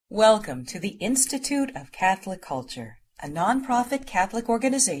Welcome to the Institute of Catholic Culture, a nonprofit Catholic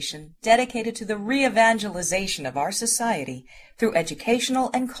organization dedicated to the re-evangelization of our society through educational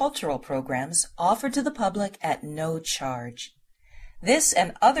and cultural programs offered to the public at no charge. This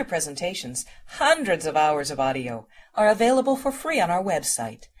and other presentations, hundreds of hours of audio, are available for free on our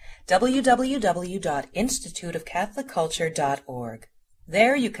website, www.instituteofcatholicculture.org.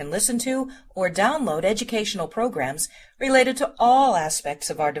 There you can listen to or download educational programs related to all aspects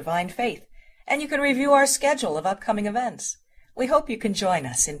of our divine faith, and you can review our schedule of upcoming events. We hope you can join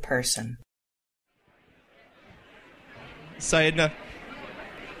us in person. Sayedna,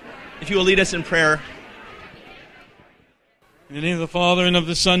 if you will lead us in prayer. In the name of the Father, and of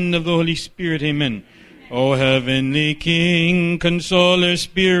the Son, and of the Holy Spirit, amen. O heavenly King, Consoler,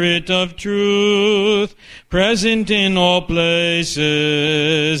 Spirit of truth, present in all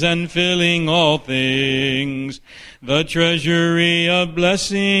places and filling all things, the treasury of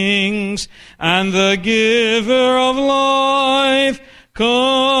blessings and the giver of life,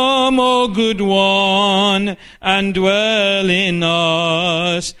 come, O good one, and dwell in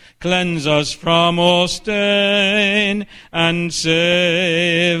us. Cleanse us from all stain, and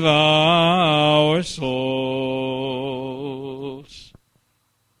save our souls.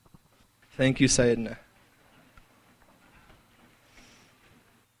 Thank you, Sayedna.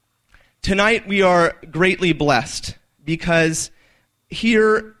 Tonight we are greatly blessed because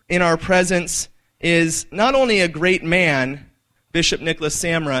here in our presence is not only a great man, Bishop Nicholas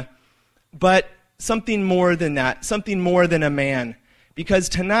Samra, but something more than that, something more than a man. Because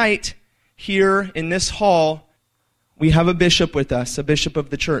tonight, here in this hall, we have a bishop with us, a bishop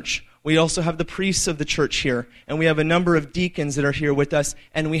of the church. We also have the priests of the church here, and we have a number of deacons that are here with us,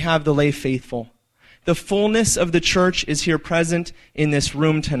 and we have the lay faithful. The fullness of the church is here present in this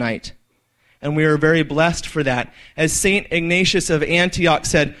room tonight, and we are very blessed for that. As St. Ignatius of Antioch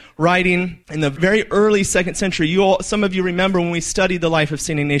said, writing in the very early 2nd century, some of you remember when we studied the life of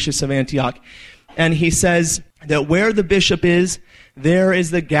St. Ignatius of Antioch, and he says that where the bishop is, there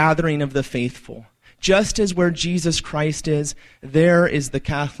is the gathering of the faithful. Just as where Jesus Christ is, there is the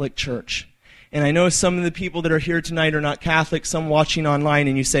Catholic Church. And I know some of the people that are here tonight are not Catholic, some watching online,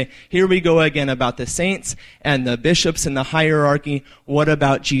 and you say, here we go again about the saints and the bishops and the hierarchy. What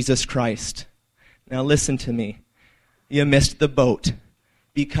about Jesus Christ? Now listen to me. You missed the boat.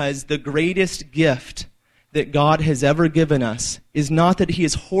 Because the greatest gift that God has ever given us is not that He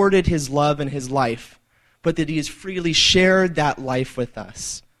has hoarded His love and His life, but that He has freely shared that life with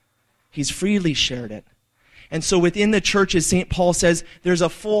us. He's freely shared it. And so within the church, as St. Paul says, there's a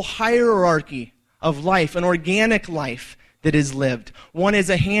full hierarchy of life, an organic life that is lived. One is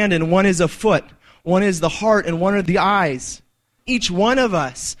a hand and one is a foot. One is the heart and one are the eyes. Each one of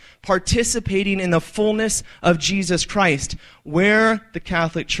us participating in the fullness of Jesus Christ. Where the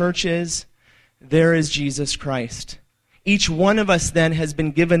Catholic Church is, there is Jesus Christ. Each one of us then has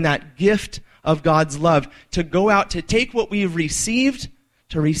been given that gift of God's love to go out, to take what we've received,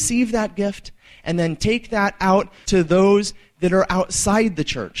 to receive that gift, and then take that out to those that are outside the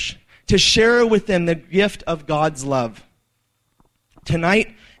church, to share with them the gift of God's love.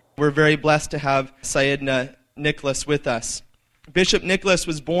 Tonight, we're very blessed to have Sayedna Nicholas with us. Bishop Nicholas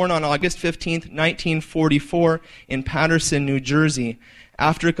was born on August 15th, 1944 in Paterson, New Jersey.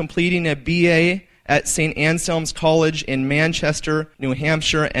 After completing a B.A. at St. Anselm's College in Manchester, New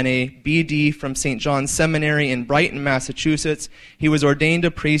Hampshire, and a B.D. from St. John's Seminary in Brighton, Massachusetts, he was ordained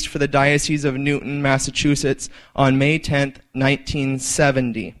a priest for the Diocese of Newton, Massachusetts on May 10th,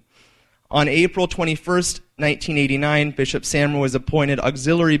 1970. On April 21st, 1989, Bishop Samra was appointed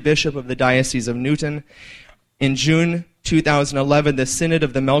auxiliary bishop of the Diocese of Newton. In June 2011, the Synod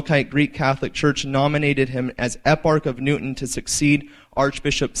of the Melkite Greek Catholic Church nominated him as Eparch of Newton to succeed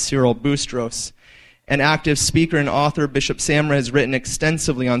Archbishop Cyril Boustros. An active speaker and author, Bishop Samra has written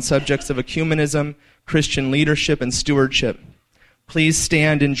extensively on subjects of ecumenism, Christian leadership, and stewardship. Please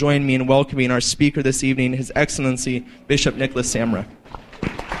stand and join me in welcoming our speaker this evening, His Excellency, Bishop Nicholas Samra.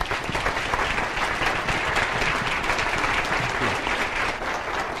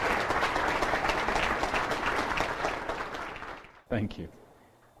 Thank you.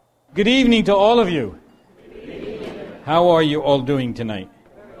 Good evening to all of you. How are you all doing tonight?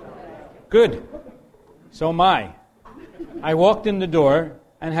 Good. So am I. I walked in the door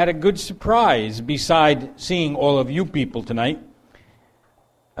and had a good surprise beside seeing all of you people tonight.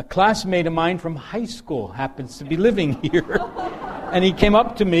 A classmate of mine from high school happens to be living here. And he came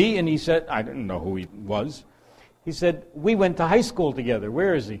up to me and he said, I didn't know who he was. He said, we went to high school together.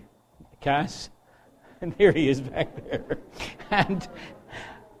 Where is he? Cass? And here he is back there. And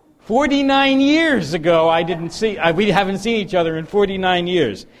 49 years ago, we haven't seen each other in 49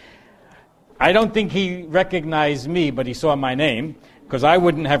 years. I don't think he recognized me, but he saw my name, because I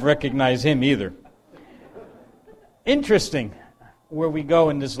wouldn't have recognized him either. Interesting where we go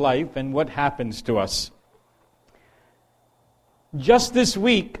in this life and what happens to us. Just this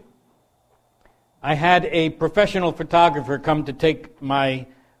week, I had a professional photographer come to take my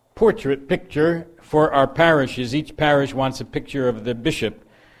portrait picture for our parishes. Each parish wants a picture of the bishop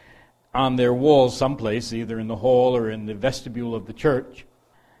on their walls someplace, either in the hall or in the vestibule of the church.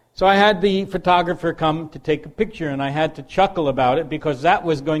 So I had the photographer come to take a picture, and I had to chuckle about it because that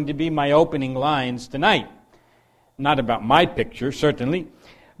was going to be my opening lines tonight. Not about my picture, certainly,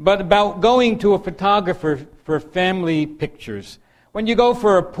 but about going to a photographer for family pictures. When you go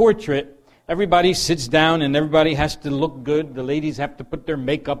for a portrait, everybody sits down and everybody has to look good. The ladies have to put their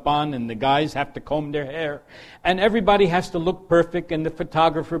makeup on and the guys have to comb their hair. And everybody has to look perfect, and the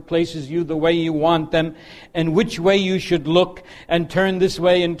photographer places you the way you want them and which way you should look and turn this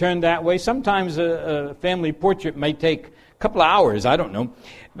way and turn that way. Sometimes a family portrait may take a couple of hours, I don't know.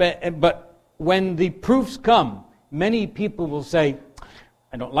 But when the proofs come, many people will say,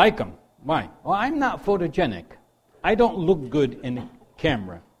 I don't like them. Why? Well, I'm not photogenic. I don't look good in the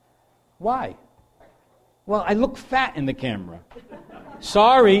camera. Why? Well, I look fat in the camera.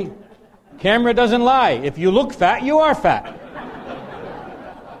 Sorry, camera doesn't lie. If you look fat, you are fat.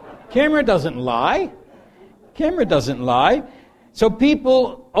 Camera doesn't lie. Camera doesn't lie. So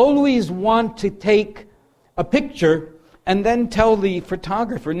people always want to take a picture and then tell the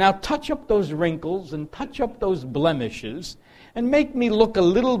photographer, now touch up those wrinkles and touch up those blemishes and make me look a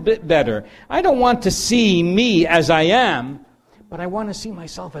little bit better. I don't want to see me as I am, but I want to see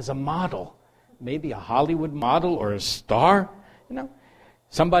myself as a model. Maybe a Hollywood model or a star,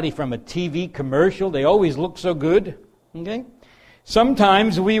 Somebody from a TV commercial, they always look so good, okay?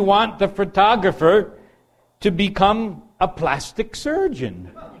 Sometimes we want the photographer to become a plastic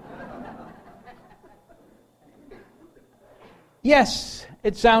surgeon. Yes,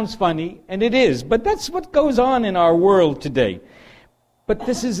 it sounds funny, and it is, but that's what goes on in our world today. But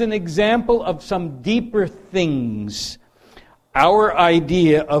this is an example of some deeper things. Our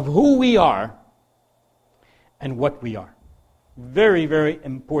idea of who we are and what we are. Very, very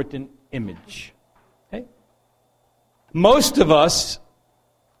important image. Okay? Most of us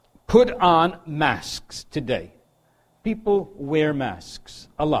put on masks today. People wear masks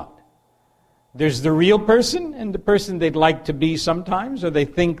a lot. There's the real person and the person they'd like to be sometimes, or they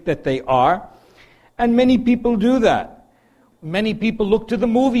think that they are. And many people do that. Many people look to the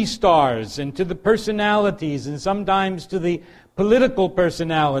movie stars and to the personalities and sometimes to the political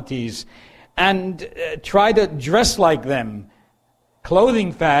personalities and try to dress like them.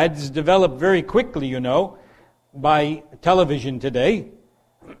 Clothing fads develop very quickly, by television today.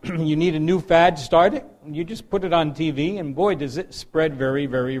 You need a new fad started, you just put it on TV, and boy, does it spread very,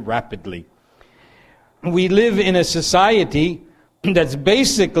 very rapidly. We live in a society that's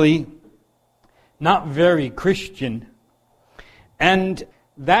basically not very Christian. And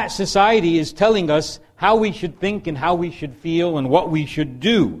that society is telling us how we should think and how we should feel and what we should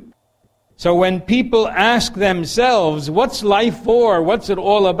do. So when people ask themselves, what's life for? What's it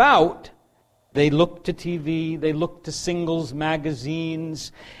all about? They look to TV, they look to singles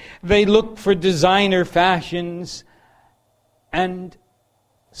magazines, they look for designer fashions, and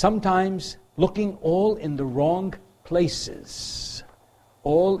sometimes looking all in the wrong places.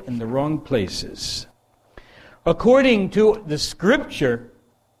 All in the wrong places. According to the Scripture,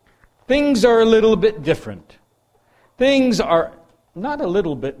 things are a little bit different. Things are not a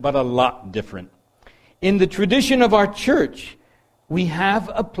little bit, but a lot different. In the tradition of our church, we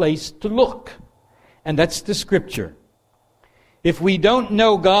have a place to look, and that's the Scripture. If we don't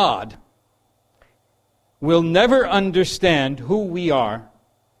know God, we'll never understand who we are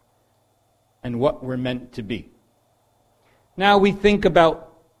and what we're meant to be. Now we think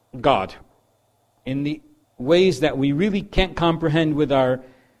about God in the ways that we really can't comprehend with our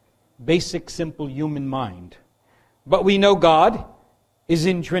basic, simple human mind. But we know God is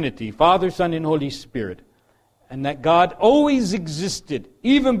in Trinity, Father, Son, and Holy Spirit, and that God always existed,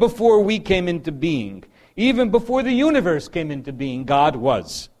 even before we came into being. Even before the universe came into being, God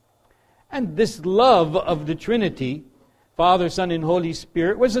was. And this love of the Trinity, Father, Son, and Holy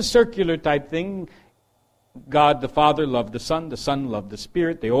Spirit, was a circular type thing. God the Father loved the Son loved the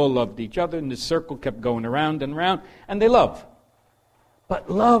Spirit, they all loved each other, and this circle kept going around and around, and they love. But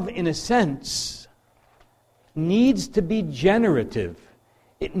love, in a sense, needs to be generative.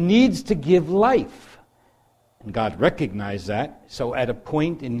 It needs to give life. And God recognized that, so at a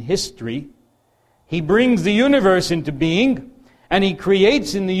point in history, He brings the universe into being, And He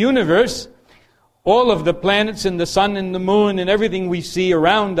creates in the universe all of the planets and the sun and the moon and everything we see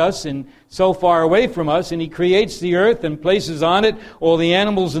around us and so far away from us. And He creates the earth and places on it all the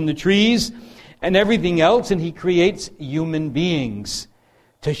animals and the trees and everything else. And He creates human beings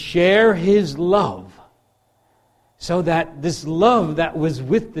to share His love. So that this love that was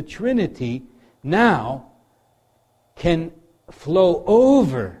with the Trinity now can flow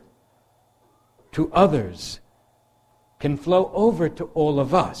over to others, can flow over to all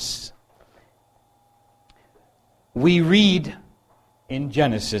of us. We read in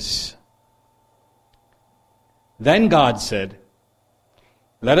Genesis, "Then God said,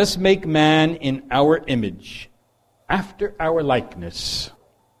 'Let us make man in our image, after our likeness.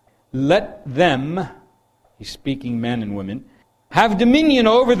 Let them,'" He's speaking men and women, "'have dominion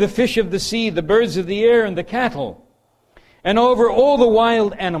over the fish of the sea, the birds of the air, and the cattle, and over all the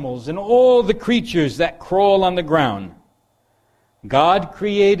wild animals, and all the creatures that crawl on the ground.' God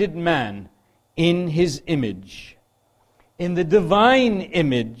created man in His image. In the divine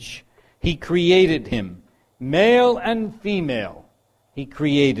image, He created him. Male and female, He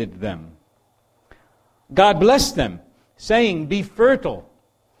created them. God blessed them, saying, 'Be fertile,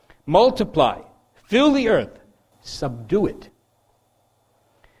 multiply, fill the earth, subdue it.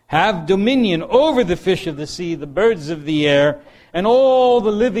 Have dominion over the fish of the sea, the birds of the air, and all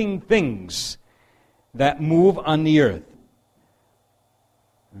the living things that move on the earth.'"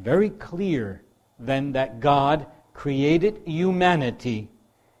 Very clear, then, that God created humanity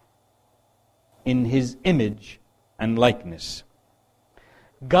in His image and likeness.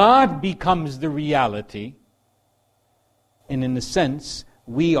 God becomes the reality, and in a sense,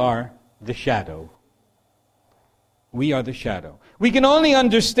 we are the shadow. We are the shadow. We can only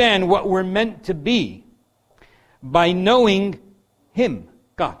understand what we're meant to be by knowing Him,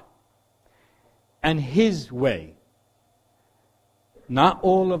 God, and His way. Not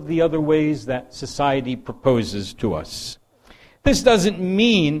all of the other ways that society proposes to us. This doesn't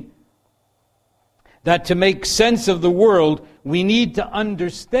mean that to make sense of the world, we need to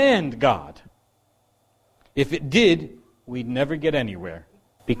understand God. If it did, we'd never get anywhere,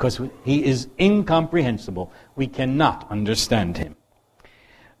 because He is incomprehensible. We cannot understand Him.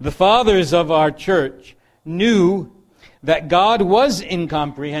 The fathers of our church knew that God was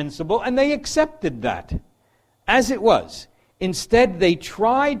incomprehensible, and they accepted that as it was. Instead, they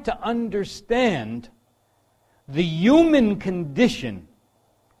tried to understand the human condition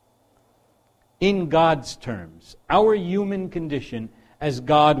in God's terms, our human condition as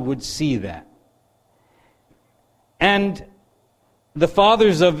God would see that. And the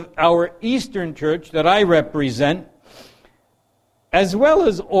fathers of our Eastern Church that I represent, as well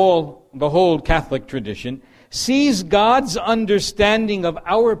as the whole Catholic tradition, sees God's understanding of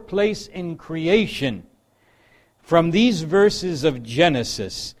our place in creation from these verses of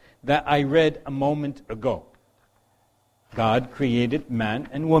Genesis that I read a moment ago. God created man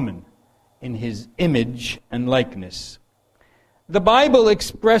and woman in His image and likeness. The Bible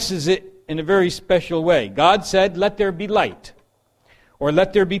expresses it in a very special way. God said, "Let there be light," or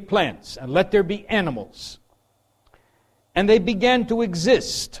 "Let there be plants," and "Let there be animals." And they began to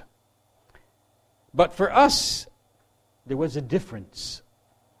exist. But for us, there was a difference.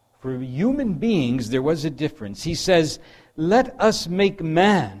 For human beings, there was a difference. He says, "Let us make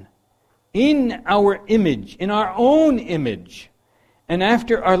man in our image, in our own image, and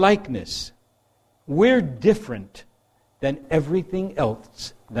after our likeness." We're different than everything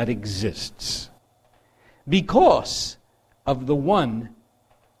else that exists because of the one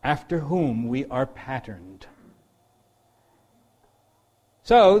after whom we are patterned.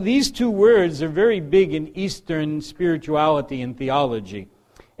 So, these two words are very big in Eastern spirituality and theology.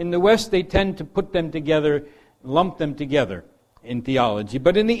 In the West, they tend to put them together, lump them together in theology.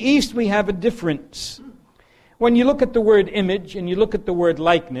 But in the East, we have a difference. When you look at the word image and you look at the word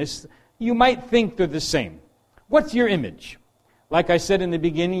likeness, you might think they're the same. What's your image? Like I said in the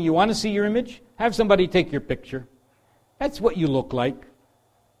beginning, you want to see your image? Have somebody take your picture. That's what you look like.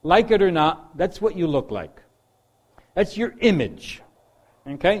 Like it or not, that's what you look like. That's your image.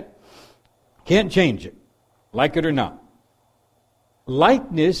 Okay? Can't change it. Like it or not.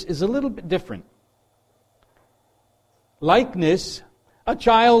 Likeness is a little bit different. Likeness, a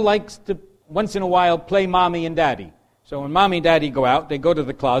child likes to once in a while play mommy and daddy. So when mommy and daddy go out, they go to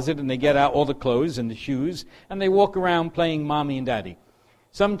the closet and they get out all the clothes and the shoes and they walk around playing mommy and daddy.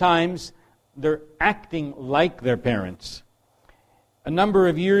 Sometimes they're acting like their parents. A number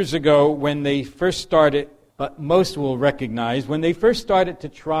of years ago when they first started, but most will recognize, when they first started to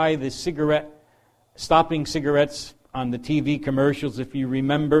try the stopping cigarettes on the TV commercials, if you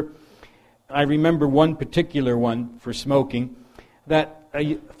remember. I remember one particular one for smoking. that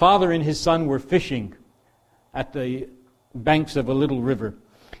a father and his son were fishing at the banks of a little river.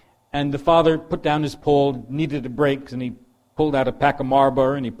 And the father put down his pole, needed a break, and he pulled out a pack of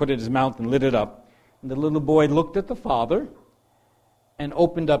Marlboro and he put it in his mouth and lit it up. And the little boy looked at the father and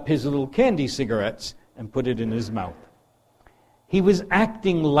opened up his little candy cigarettes and put it in his mouth. He was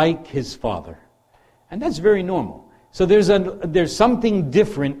acting like his father. And that's very normal. So there's something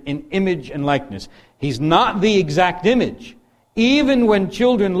different in image and likeness. He's not the exact image. Even when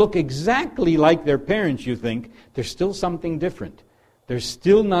children look exactly like their parents, you think, there's still something different. They're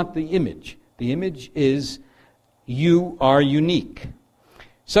still not the image. The image is, you are unique.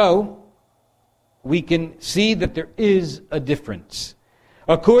 So, we can see that there is a difference.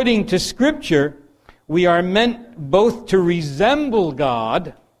 According to Scripture, we are meant both to resemble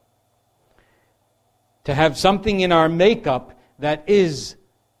God, to have something in our makeup that is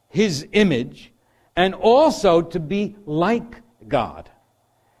His image, and also to be like God.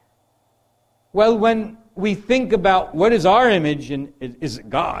 Well, when we think about what is our image and is it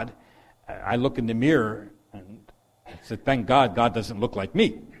God, I look in the mirror and I say, thank God, God doesn't look like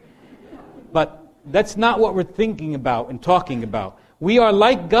me. But that's not what we're thinking about and talking about. We are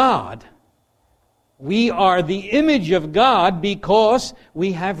like God. We are the image of God because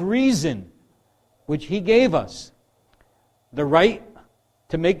we have reason, which He gave us. The right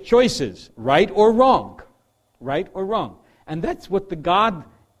to make choices, right or wrong. Right or wrong. And that's what the God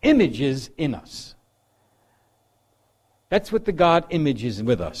image is in us. That's what the God image is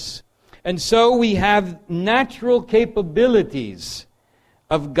with us. And so we have natural capabilities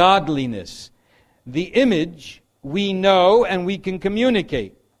of godliness. The image we know and we can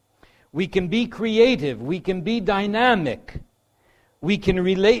communicate. We can be creative. We can be dynamic. We can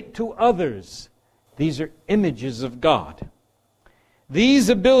relate to others. These are images of God. These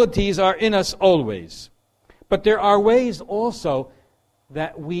abilities are in us always. But there are ways also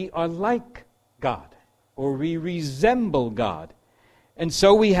that we are like God, or we resemble God. And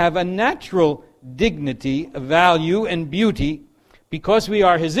so we have a natural dignity, value, and beauty because we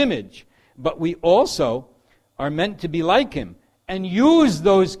are His image. But we also are meant to be like Him and use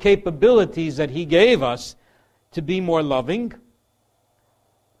those capabilities that He gave us to be more loving,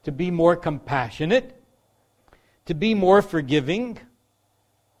 to be more compassionate, to be more forgiving,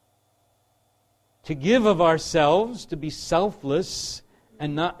 to give of ourselves, to be selfless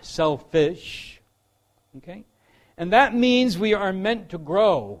and not selfish. Okay? And that means we are meant to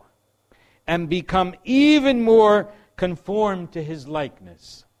grow and become even more conformed to His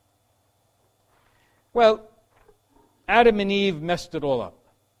likeness. Well, Adam and Eve messed it all up.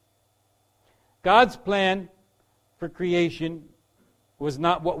 God's plan for creation was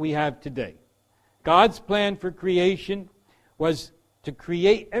not what we have today. God's plan for creation was to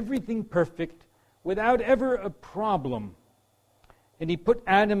create everything perfect without ever a problem. And He put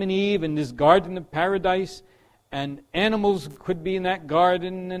Adam and Eve in this garden of paradise, and animals could be in that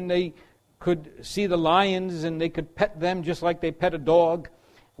garden, and they could see the lions, and they could pet them just like they pet a dog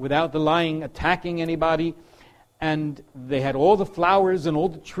without the lion attacking anybody. And they had all the flowers and all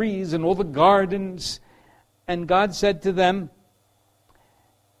the trees and all the gardens. And God said to them,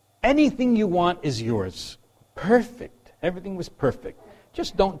 anything you want is yours. Perfect. Everything was perfect.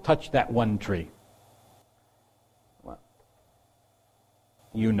 Just don't touch that one tree. Well,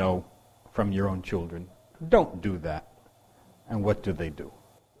 you know from your own children, don't do that. And what do?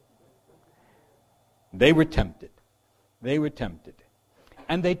 They were tempted. They were tempted.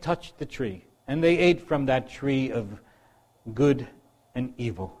 And they touched the tree. And they ate from that tree of good and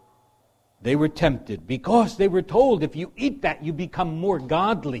evil. They were tempted because they were told if you eat that, you become more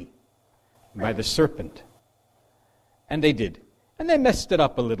godly by the serpent. And they did. And they messed it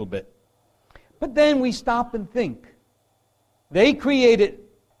up a little bit. But then we stop and think. They created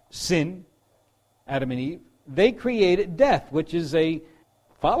sin, Adam and Eve. They created death, which is a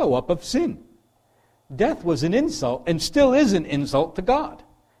follow-up of sin. Death was an insult and still is an insult to God.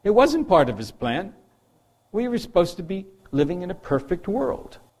 It wasn't part of His plan. We were supposed to be living in a perfect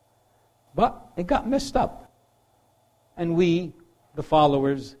world. But it got messed up. And we, the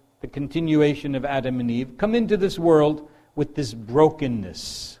followers, the continuation of Adam and Eve, come into this world with this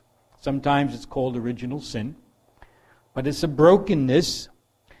brokenness. Sometimes it's called original sin. But it's a brokenness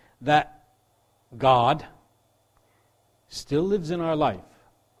that God still lives in our life.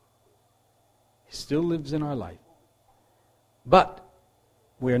 He still lives in our life. But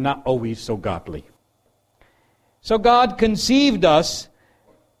we're not always so godly. So God conceived us,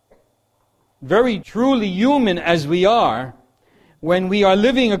 very truly human as we are, when we are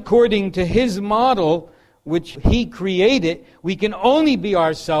living according to His model, which He created. We can only be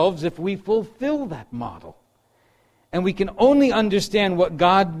ourselves if we fulfill that model. and we can only understand what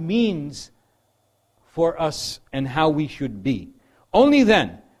God means for us and how we should be. Only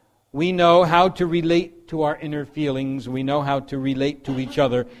then we know how to relate to our inner feelings, we know how to relate to each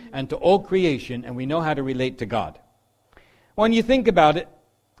other and to all creation, and we know how to relate to God. When you think about it,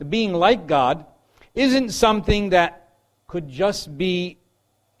 being like God isn't something that could just be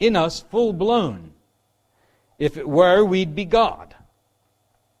in us full-blown. If it were, we'd be God.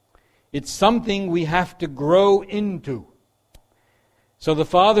 It's something we have to grow into. So the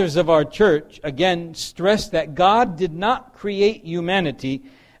fathers of our church, again, stress that God did not create humanity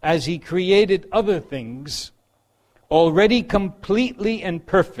as He created other things, already completely and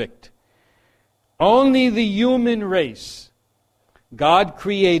perfect. Only the human race God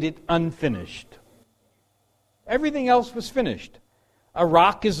created unfinished. Everything else was finished. A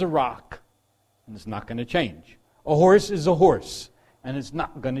rock is a rock, and it's not going to change. A horse is a horse, and it's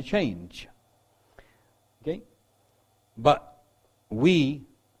not going to change. Okay? But we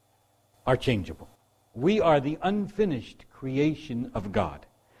are changeable. We are the unfinished creation of God.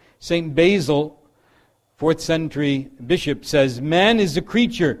 St. Basil, 4th century bishop, says, "Man is a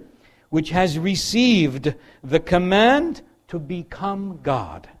creature which has received the command to become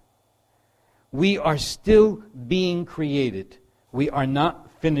God." We are still being created. We are not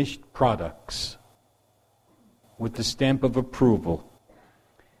finished products with the stamp of approval.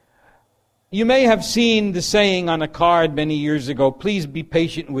 You may have seen the saying on a card many years ago, "Please be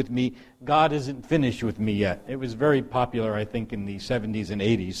patient with me. God isn't finished with me yet." It was very popular, I think, in the 70s and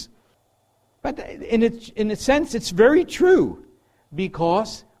 80s. But in a sense, it's very true,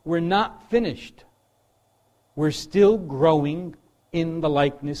 because we're not finished. We're still growing in the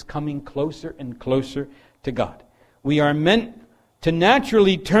likeness, coming closer and closer to God. We are meant to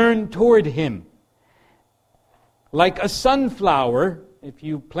naturally turn toward Him. Like a sunflower, if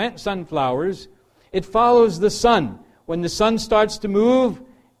you plant sunflowers, it follows the sun. When the sun starts to move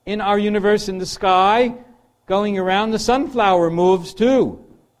in our universe, in the sky, going around, the sunflower moves too.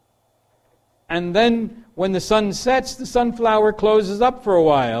 And then when the sun sets, the sunflower closes up for a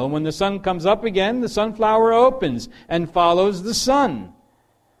while. When the sun comes up again, the sunflower opens and follows the sun.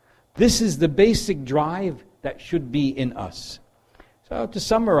 This is the basic drive that should be in us. So to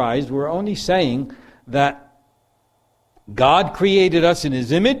summarize, we're only saying that God created us in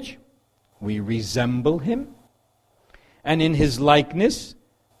His image. We resemble Him. And in His likeness,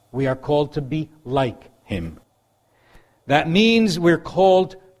 we are called to be like Him. That means we're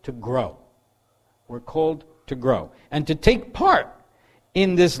called to grow. We're called to grow and to take part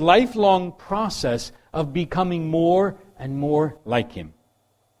in this lifelong process of becoming more and more like Him.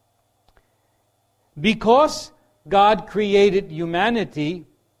 Because God created humanity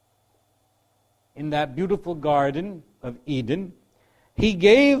in that beautiful garden of Eden, He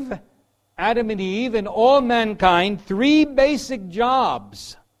gave Adam and Eve and all mankind 3 basic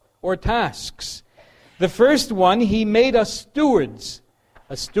jobs or tasks. The first one, He made us stewards.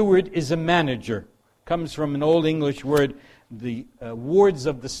 A steward is a manager. Comes from an Old English word, the wards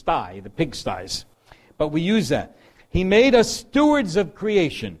of the sty, the pigsties. But we use that. He made us stewards of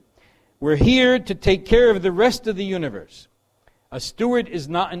creation. We're here to take care of the rest of the universe. A steward is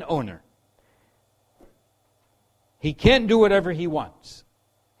not an owner. He can't do whatever he wants.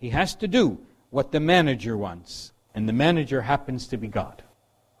 He has to do what the manager wants. And the manager happens to be God.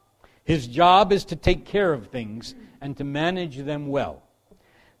 His job is to take care of things and to manage them well.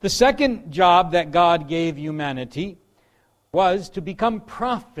 The second job that God gave humanity was to become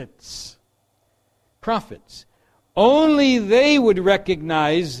prophets. Prophets. Only they would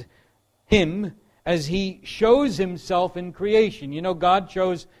recognize Him as He shows Himself in creation. You know, God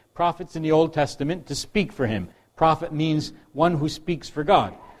chose prophets in the Old Testament to speak for Him. Prophet means one who speaks for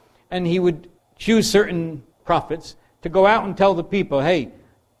God. And He would choose certain prophets to go out and tell the people, hey,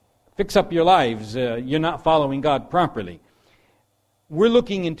 fix up your lives. You're not following God properly. We're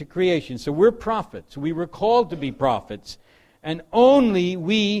looking into creation, so we're prophets. We were called to be prophets, and only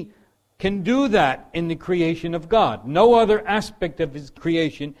we can do that in the creation of God. No other aspect of His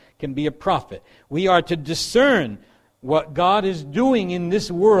creation can be a prophet. We are to discern what God is doing in this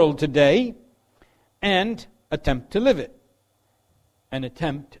world today and attempt to live it and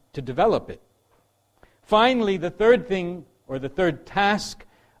attempt to develop it. Finally, the third thing, or the third task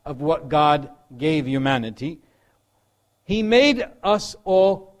of what God gave humanity, He made us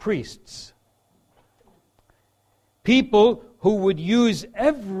all priests. People who would use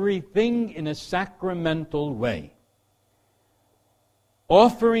everything in a sacramental way,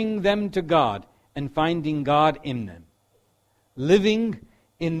 offering them to God and finding God in them. Living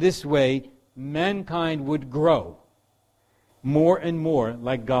in this way, mankind would grow more and more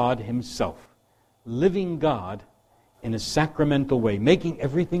like God Himself. Living God in a sacramental way, making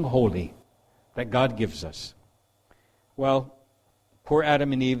everything holy that God gives us. Well, poor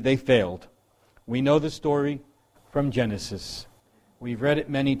Adam and Eve, they failed. We know the story from Genesis. We've read it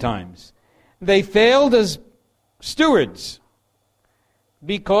many times. They failed as stewards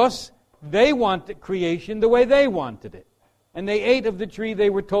because they wanted creation the way they wanted it. And they ate of the tree they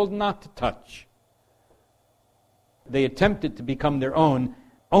were told not to touch. They attempted to become their own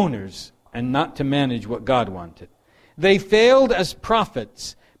owners and not to manage what God wanted. They failed as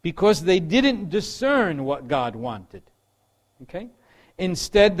prophets because they didn't discern what God wanted. Okay?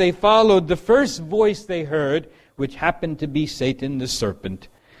 Instead, they followed the first voice they heard, which happened to be Satan the serpent.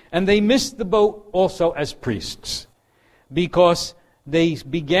 And they missed the boat also as priests because they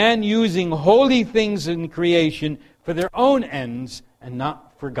began using holy things in creation for their own ends and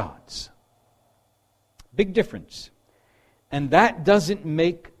not for God's. Big difference. And that doesn't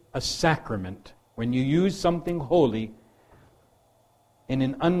make a sacrament. When you use something holy in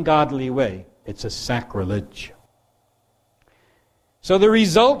an ungodly way, it's a sacrilege. So the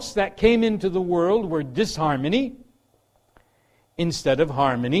results that came into the world were disharmony instead of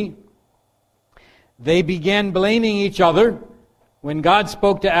harmony. They began blaming each other. When God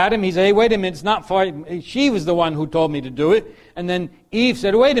spoke to Adam, he said, hey, wait a minute, it's not for... She was the one who told me to do it. And then Eve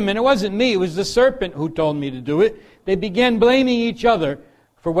said, wait a minute, it wasn't me, it was the serpent who told me to do it. They began blaming each other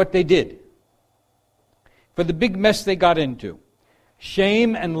for what they did, for the big mess they got into.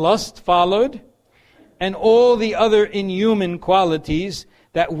 Shame and lust followed, and all the other inhuman qualities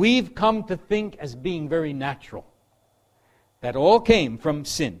that we've come to think as being very natural. That all came from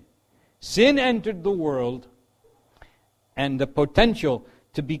sin. Sin entered the world, and the potential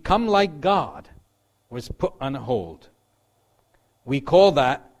to become like God was put on hold. We call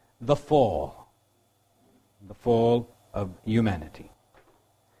that the fall. The fall of humanity.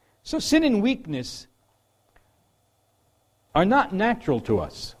 So sin and weakness are not natural to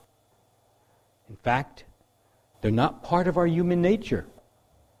us. In fact, they're not part of our human nature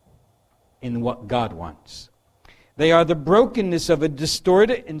in what God wants. They are the brokenness of a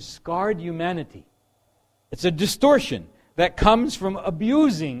distorted and scarred humanity. It's a distortion that comes from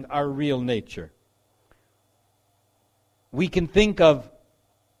abusing our real nature. We can think of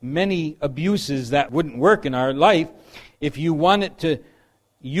many abuses that wouldn't work in our life. If you wanted to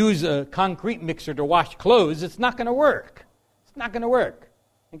use a concrete mixer to wash clothes, it's not going to work. It's not going to work.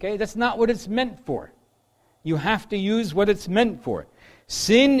 Okay? That's not what it's meant for. You have to use what it's meant for.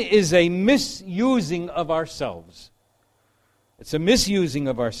 Sin is a misusing of ourselves. It's a misusing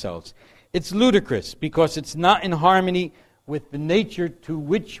of ourselves. It's ludicrous because it's not in harmony with the nature to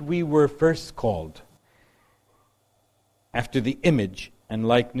which we were first called, after the image and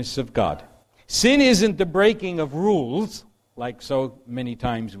likeness of God. Sin isn't the breaking of rules, like so many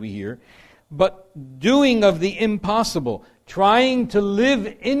times we hear, but doing of the impossible, trying to live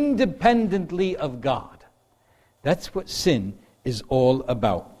independently of God. That's what sin is all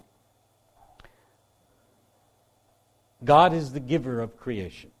about. God is the giver of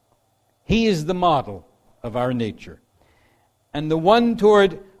creation. He is the model of our nature, and the one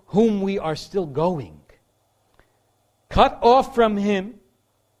toward whom we are still going. Cut off from Him,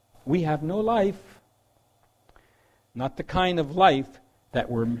 we have no life. Not the kind of life that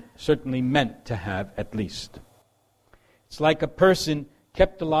we're certainly meant to have, at least. It's like a person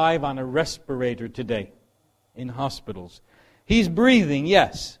kept alive on a respirator today in hospitals. He's breathing,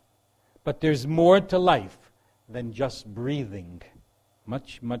 yes, but there's more to life than just breathing.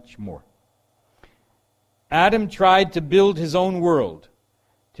 Much, much more. Adam tried to build his own world,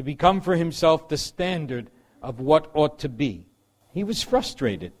 to become for himself the standard of what ought to be. He was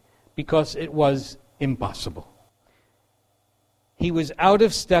frustrated because it was impossible. He was out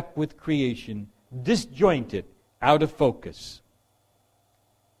of step with creation, disjointed, out of focus.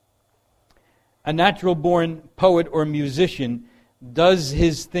 A natural-born poet or musician does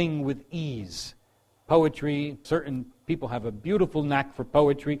his thing with ease. Poetry, certain people have a beautiful knack for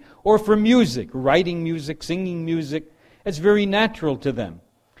poetry, or for music, writing music, singing music. It's very natural to them.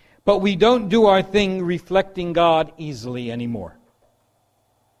 But we don't do our thing reflecting God easily anymore,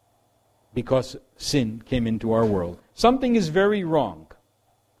 because sin came into our world. Something is very wrong.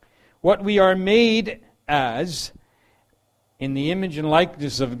 What we are made as, in the image and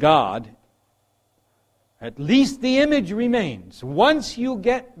likeness of God, at least the image remains. Once you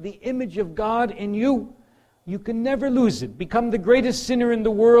get the image of God in you, you can never lose it. Become the greatest sinner in the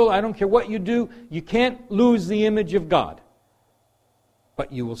world, I don't care what you do, you can't lose the image of God.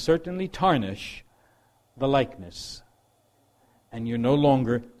 But you will certainly tarnish the likeness, and you're no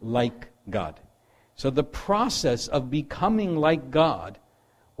longer like God. So the process of becoming like God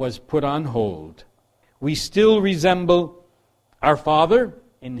was put on hold. We still resemble our Father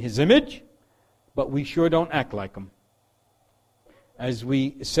in His image, but we sure don't act like Him. As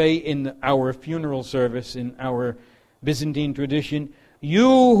we say in our funeral service, in our Byzantine tradition, you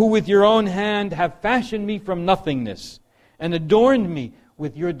who with your own hand have fashioned me from nothingness and adorned me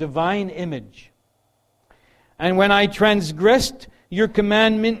with your divine image. And when I transgressed your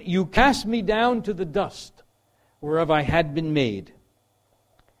commandment, you cast me down to the dust whereof I had been made.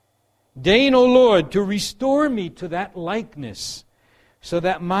 Deign, O Lord, to restore me to that likeness, so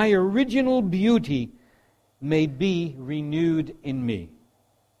that my original beauty may be renewed in me.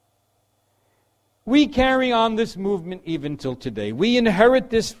 We carry on this movement even till today. We inherit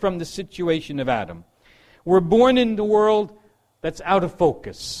this from the situation of Adam. We're born in the world that's out of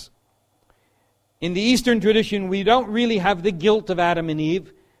focus. In the Eastern tradition, we don't really have the guilt of Adam and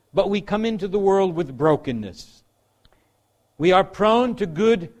Eve, but we come into the world with brokenness. We are prone to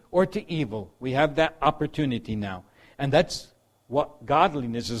good or to evil. We have that opportunity now. And that's what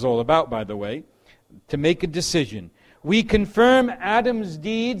godliness is all about, by the way, to make a decision. We confirm Adam's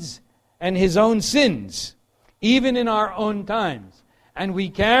deeds and his own sins, even in our own times. And we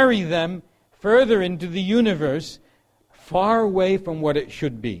carry them further into the universe, far away from what it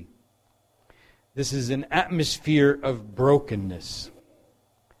should be. This is an atmosphere of brokenness.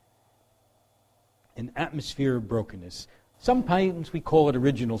 An atmosphere of brokenness. Sometimes we call it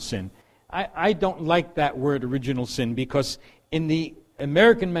original sin. I don't like that word original sin because in the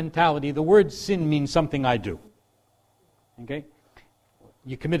American mentality, the word sin means something I do. Okay?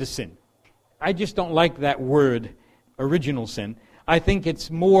 You commit a sin. I just don't like that word, original sin. I think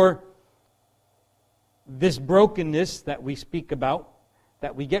it's more this brokenness that we speak about,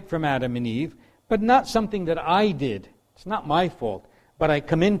 that we get from Adam and Eve, but not something that I did. It's not my fault. But I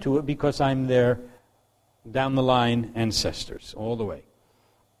come into it because I'm their down the line ancestors, all the way.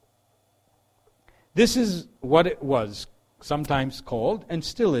 This is what it was sometimes called, and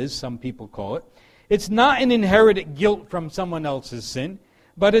still is, some people call it. It's not an inherited guilt from someone else's sin,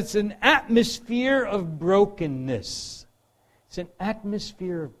 but it's an atmosphere of brokenness. It's an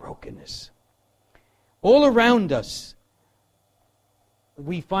atmosphere of brokenness. All around us,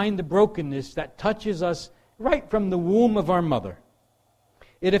 we find the brokenness that touches us right from the womb of our mother.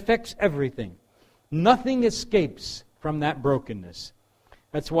 It affects everything. Nothing escapes from that brokenness.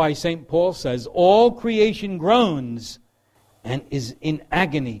 That's why St. Paul says, all creation groans and is in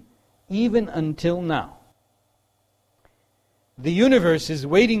agony, even until now. The universe is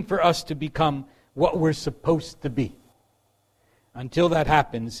waiting for us to become what we're supposed to be. Until that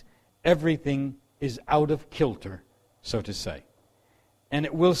happens, everything is out of kilter, so to say. And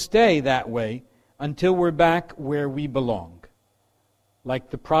it will stay that way until we're back where we belong. Like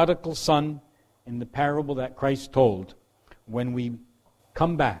the prodigal son in the parable that Christ told, when we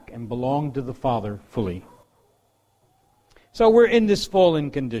come back and belong to the Father fully. So we're in this fallen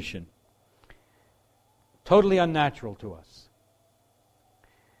condition. Totally unnatural to us.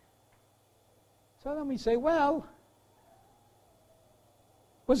 So then we say, well,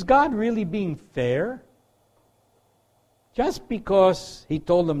 was God really being fair? Just because He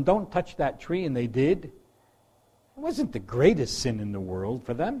told them, don't touch that tree, and they did. It wasn't the greatest sin in the world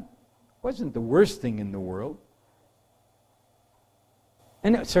for them. It wasn't the worst thing in the world.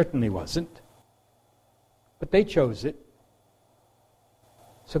 And it certainly wasn't. But they chose it.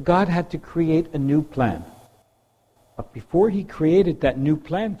 So God had to create a new plan. But before He created that new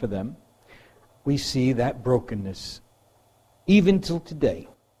plan for them, we see that brokenness, even till today.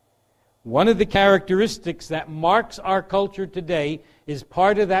 One of the characteristics that marks our culture today is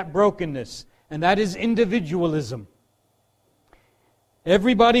part of that brokenness, and that is individualism.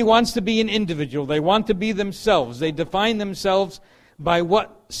 Everybody wants to be an individual. They want to be themselves. They define themselves by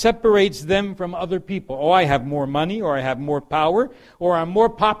what separates them from other people. Oh, I have more money, or I have more power, or I'm more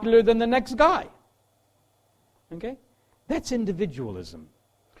popular than the next guy. Okay? That's individualism.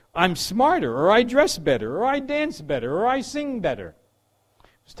 I'm smarter, or I dress better, or I dance better, or I sing better. I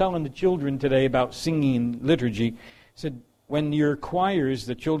was telling the children today about singing liturgy. I said, when your choirs,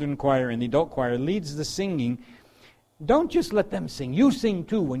 the children choir and the adult choir, leads the singing, don't just let them sing. You sing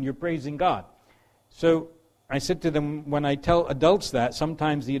too when you're praising God. So I said to them, when I tell adults that,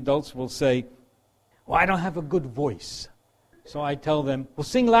 sometimes the adults will say, well, I don't have a good voice. So I tell them, well,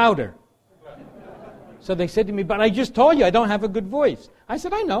 sing louder. So they said to me, but I just told you I don't have a good voice. I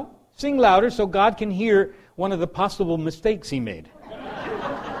said, I know. Sing louder so God can hear one of the possible mistakes He made.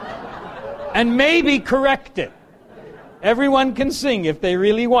 And maybe correct it. Everyone can sing if they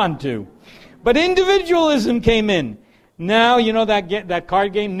really want to. But individualism came in. Now, you know that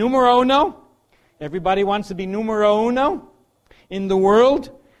card game, numero uno? Everybody wants to be numero uno in the world.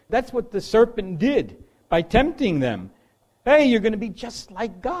 That's what the serpent did by tempting them. Hey, you're going to be just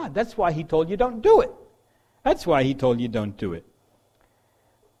like God. That's why he told you don't do it. That's why he told you don't do it.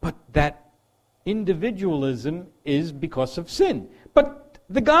 But that individualism is because of sin. But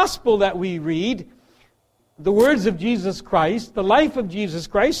the gospel that we read, the words of Jesus Christ, the life of Jesus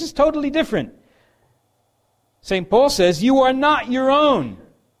Christ is totally different. St. Paul says, you are not your own.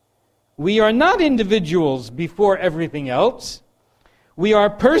 We are not individuals before everything else. We are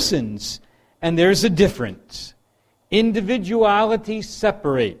persons, and there's a difference. Individuality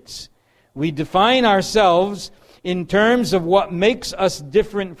separates. We define ourselves in terms of what makes us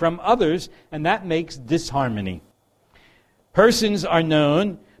different from others, and that makes disharmony. Persons are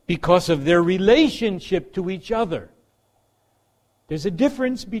known because of their relationship to each other. There's a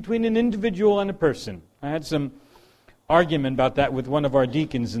difference between an individual and a person. I had some argument about that with one of our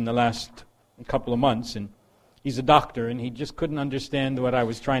deacons in the last couple of months, and he's a doctor, and he just couldn't understand what I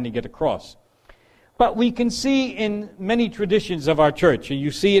was trying to get across. But we can see in many traditions of our church, and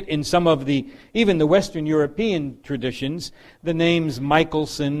you see it in some of even the Western European traditions, the names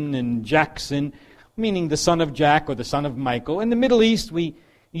Michelson and Jackson, meaning the son of Jack or the son of Michael. In the Middle East, we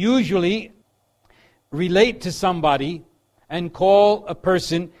usually relate to somebody and call a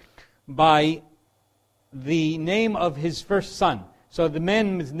person by the name of his first son. So the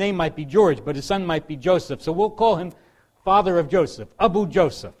man's name might be George, but his son might be Joseph. So we'll call him father of Joseph, Abu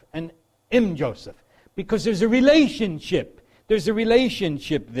Joseph, and Joseph. Because there's a relationship. There's a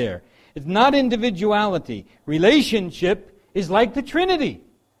relationship there. It's not individuality. Relationship is like the Trinity.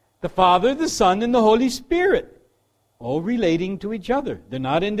 The Father, the Son, and the Holy Spirit. All relating to each other. They're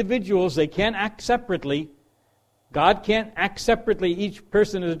not individuals. They can't act separately. God can't act separately, each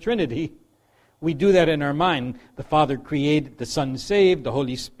person of the Trinity. We do that in our mind. The Father created, the Son saved, the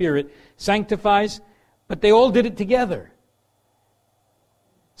Holy Spirit sanctifies. But they all did it together.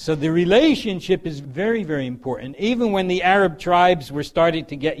 So the relationship is very, very important. Even when the Arab tribes were starting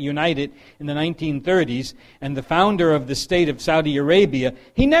to get united in the 1930s, and the founder of the state of Saudi Arabia,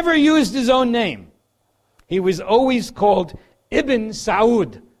 he never used his own name. He was always called Ibn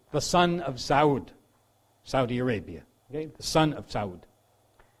Saud, the son of Saud, Saudi Arabia. Okay? The son of Saud.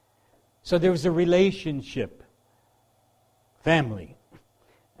 So there was a relationship, family,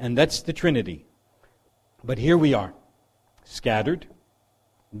 and that's the Trinity. But here we are, scattered,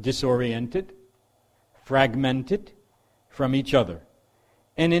 disoriented, fragmented from each other.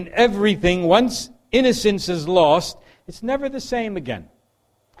 And in everything, once innocence is lost, it's never the same again.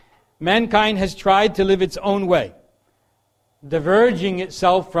 Mankind has tried to live its own way, diverging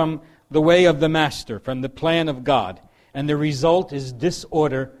itself from the way of the Master, from the plan of God. And the result is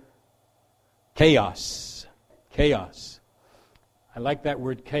disorder, chaos. Chaos. I like that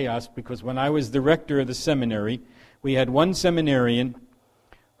word chaos because when I was the rector of the seminary, we had one seminarian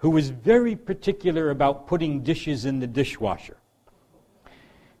who was very particular about putting dishes in the dishwasher.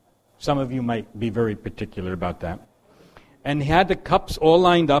 Some of you might be very particular about that. And he had the cups all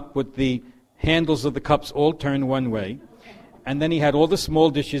lined up with the handles of the cups all turned one way. And then he had all the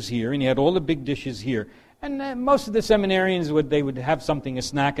small dishes here, and he had all the big dishes here. And most of the seminarians would have something, a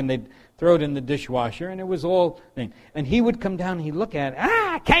snack, and they'd throw it in the dishwasher, and it was all thing. And he would come down and he'd look at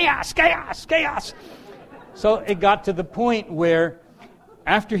it, chaos, chaos, chaos. So it got to the point where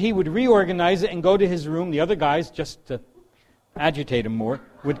after he would reorganize it and go to his room, the other guys, just to agitate him more,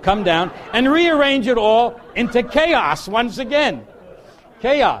 would come down and rearrange it all into chaos once again.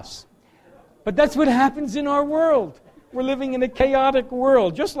 Chaos. But that's what happens in our world. We're living in a chaotic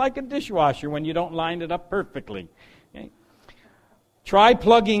world, just like a dishwasher when you don't line it up perfectly. Okay? Try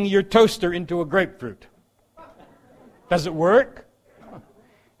plugging your toaster into a grapefruit. Does it work?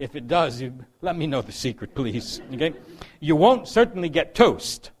 If it does, let me know the secret, please. Okay? You won't certainly get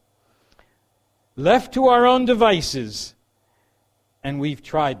toast. Left to our own devices, and we've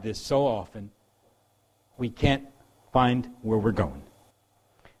tried this so often, we can't find where we're going.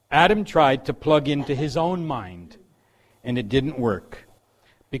 Adam tried to plug into his own mind, and it didn't work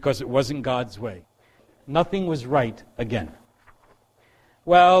because it wasn't God's way. Nothing was right again.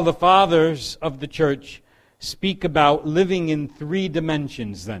 Well, the fathers of the church speak about living in three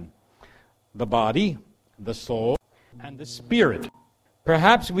dimensions then. The body, the soul, and the spirit.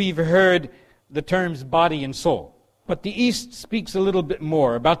 Perhaps we've heard the terms body and soul, but the East speaks a little bit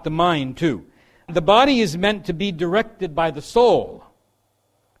more about the mind too. The body is meant to be directed by the soul,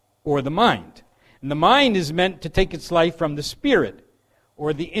 or the mind. And the mind is meant to take its life from the spirit,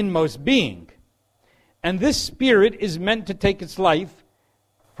 or the inmost being. And this spirit is meant to take its life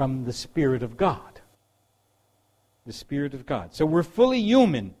from the Spirit of God. The Spirit of God. So we're fully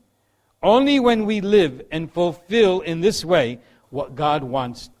human only when we live and fulfill in this way what God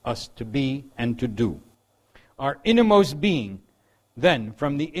wants us to be and to do. our innermost being, than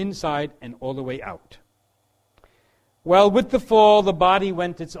from the inside and all the way out. Well, with the fall, the body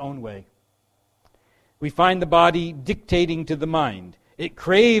went its own way. We find the body dictating to the mind. It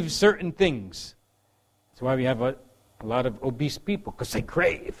craves certain things. That's why we have a lot of obese people, because they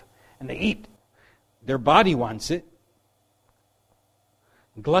crave and they eat. Their body wants it.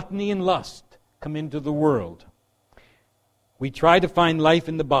 Gluttony and lust come into the world. We try to find life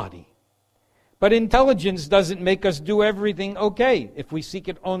in the body. But intelligence doesn't make us do everything okay if we seek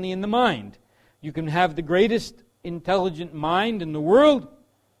it only in the mind. You can have the greatest intelligent mind in the world,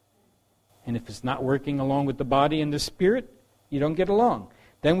 and if it's not working along with the body and the spirit, you don't get along.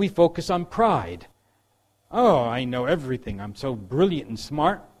 Then we focus on pride. Oh, I know everything. I'm so brilliant and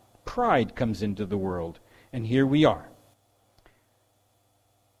smart. Pride comes into the world, and here we are.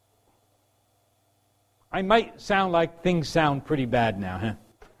 I might sound like things sound pretty bad now,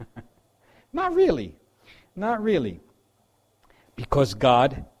 huh? Not really. Not really. Because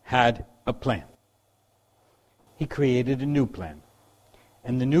God had a plan. He created a new plan.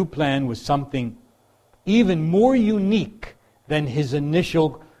 And the new plan was something even more unique than his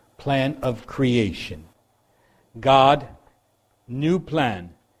initial plan of creation. God, new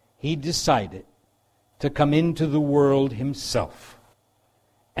plan, he decided to come into the world himself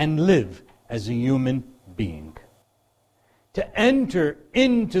and live as a human being. To enter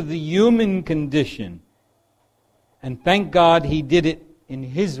into the human condition. And thank God he did it in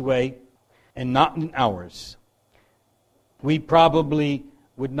his way and not in ours. We probably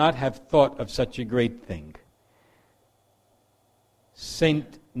would not have thought of such a great thing.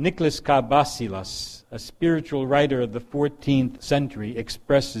 Saint Nicholas Kabasilas, a spiritual writer of the 14th century,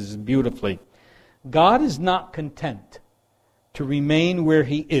 expresses beautifully, God is not content to remain where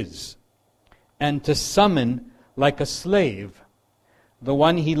he is and to summon like a slave the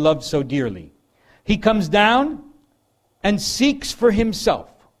one he loved so dearly. He comes down and seeks for himself.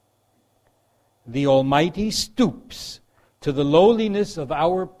 The Almighty stoops to the lowliness of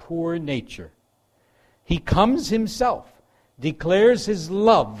our poor nature. He comes himself, declares his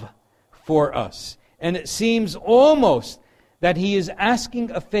love for us, and it seems almost that he is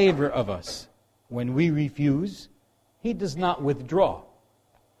asking a favor of us. When we refuse, he does not withdraw.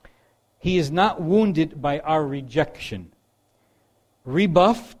 He is not wounded by our rejection.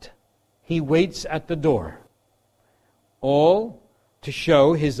 Rebuffed, he waits at the door, all to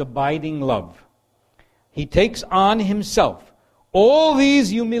show his abiding love. He takes on himself all these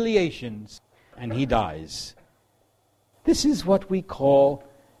humiliations, and he dies. This is what we call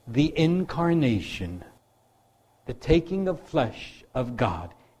the incarnation, the taking of flesh of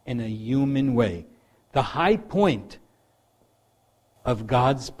God in a human way, the high point of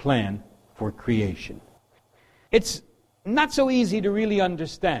God's plan for creation. It's not so easy to really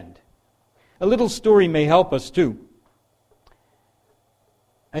understand. A little story may help us too.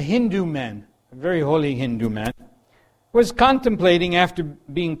 A Hindu man, a very holy Hindu man, was contemplating, after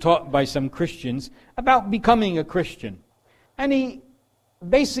being taught by some Christians, about becoming a Christian. And he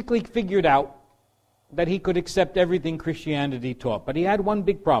basically figured out that he could accept everything Christianity taught. But he had one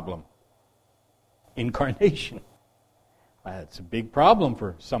big problem. Incarnation. Well, that's a big problem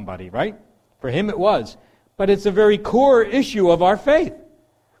for somebody, right? For him it was. But it's a very core issue of our faith.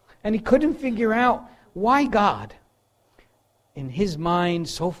 And he couldn't figure out why God, in his mind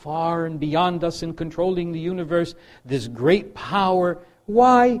so far and beyond us in controlling the universe, this great power,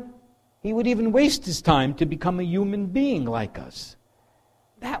 why he would even waste his time to become a human being like us.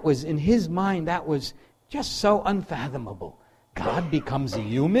 That was, in his mind, that was just so unfathomable. God becomes a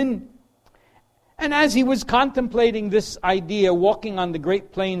human. And as he was contemplating this idea, walking on the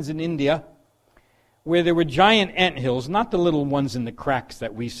Great Plains in India, where there were giant anthills, not the little ones in the cracks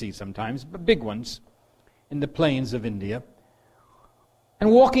that we see sometimes, but big ones in the plains of India, and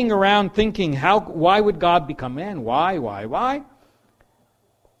walking around thinking, why would God become man? Why?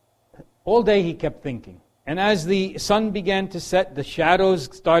 All day he kept thinking. And as the sun began to set, the shadows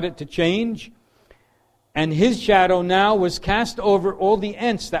started to change. And his shadow now was cast over all the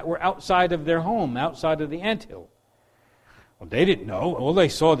ants that were outside of their home, outside of the anthill. Well, they didn't know. All they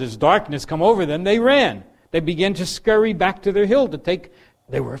saw this darkness come over them. They ran. They began to scurry back to their hill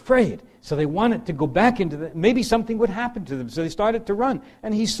they were afraid. So they wanted to go back into maybe something would happen to them. So they started to run.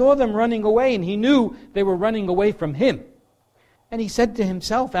 And he saw them running away, and he knew they were running away from him. And he said to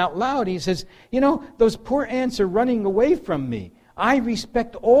himself out loud, he says, those poor ants are running away from me. I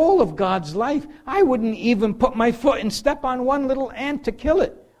respect all of God's life. I wouldn't even put my foot and step on one little ant to kill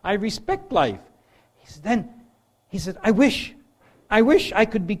it. I respect life. He said, I wish I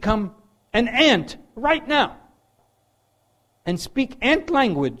could become an ant right now and speak ant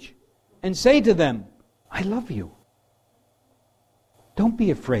language and say to them, I love you. Don't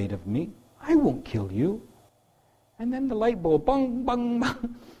be afraid of me. I won't kill you. And then the light bulb, bung, bung,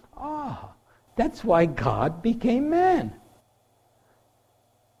 bung. That's why God became man.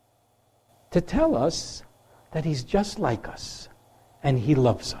 To tell us that He's just like us and He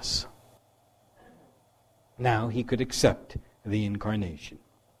loves us. Now He could accept the incarnation.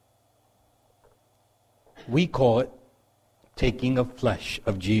 We call it taking of flesh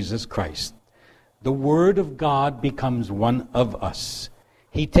of Jesus Christ. The Word of God becomes one of us.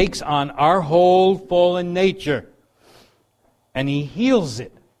 He takes on our whole fallen nature and He heals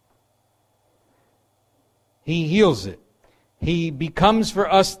it. He heals it. He becomes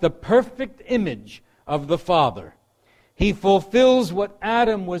for us the perfect image of the Father. He fulfills what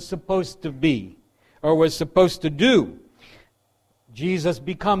Adam was supposed to be, or was supposed to do. Jesus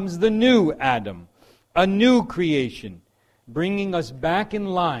becomes the new Adam, a new creation, bringing us back in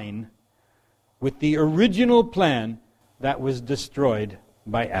line with the original plan that was destroyed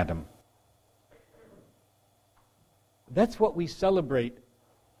by Adam. That's what we celebrate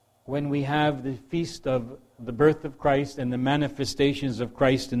when we have the feast of the birth of Christ and the manifestations of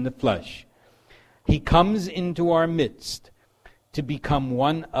Christ in the flesh. He comes into our midst to become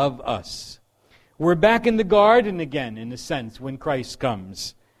one of us. We're back in the garden again, in a sense, when Christ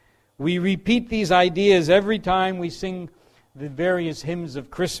comes. We repeat these ideas every time we sing the various hymns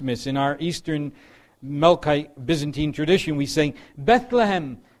of Christmas. In our Eastern Melkite Byzantine tradition, we sing,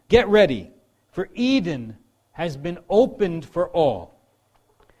 Bethlehem, get ready, for Eden has been opened for all.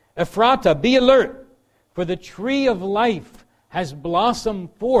 Ephrata, be alert, for the tree of life has blossomed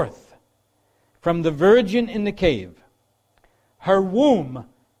forth from the virgin in the cave. Her womb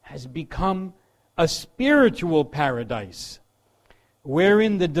has become a spiritual paradise,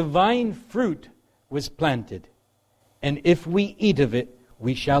 wherein the divine fruit was planted. And if we eat of it,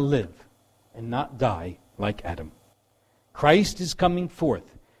 we shall live and not die like Adam. Christ is coming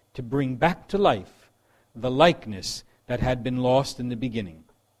forth to bring back to life the likeness that had been lost in the beginning.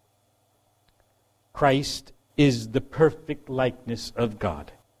 Christ is the perfect likeness of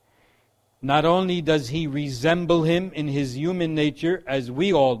God. Not only does He resemble Him in His human nature, as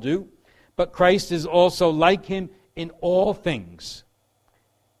we all do, but Christ is also like Him in all things.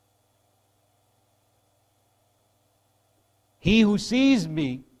 He who sees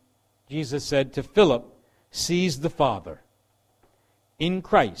me, Jesus said to Philip, sees the Father. In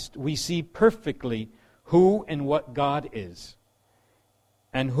Christ, we see perfectly who and what God is,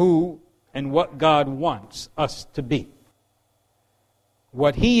 and who and what God wants us to be.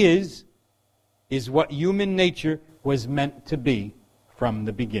 What He is what human nature was meant to be from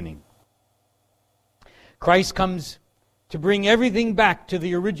the beginning. Christ comes to bring everything back to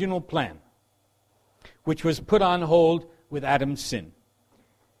the original plan, which was put on hold with Adam's sin.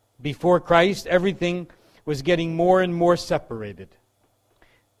 Before Christ, everything was getting more and more separated.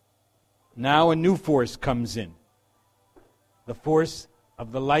 Now a new force comes in, the force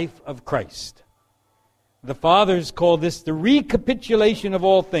of the life of Christ. The Fathers call this the recapitulation of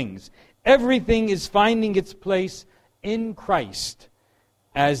all things. Everything is finding its place in Christ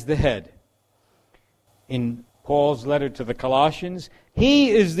as the head. In Paul's letter to the Colossians,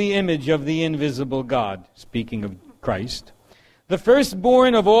 He is the image of the invisible God, speaking of Christ, the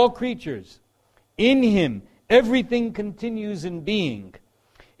firstborn of all creatures. In Him, everything continues in being.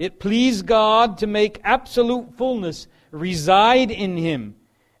 It pleased God to make absolute fullness reside in Him,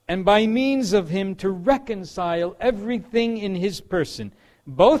 and by means of Him to reconcile everything in His person,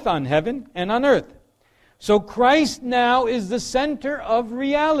 both on heaven and on earth. So Christ now is the center of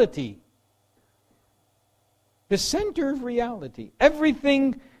reality. The center of reality.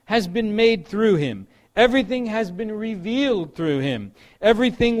 Everything has been made through Him. Everything has been revealed through Him.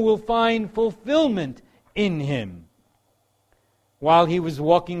 Everything will find fulfillment in Him. While He was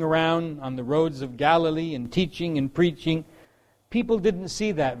walking around on the roads of Galilee and teaching and preaching, people didn't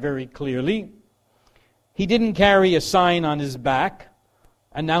see that very clearly. He didn't carry a sign on His back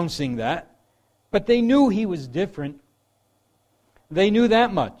announcing that, but they knew He was different. They knew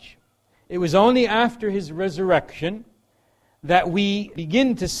that much. It was only after His resurrection that we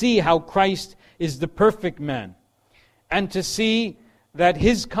begin to see how Christ is the perfect man, and to see that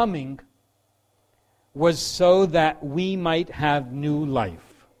His coming was so that we might have new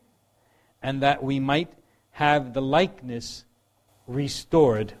life, and that we might have the likeness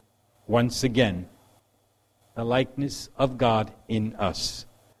restored once again, the likeness of God in us.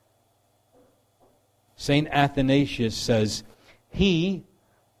 St. Athanasius says, He,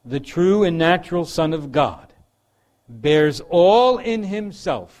 the true and natural Son of God, bears all in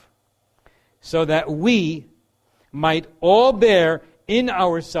Himself, so that we might all bear in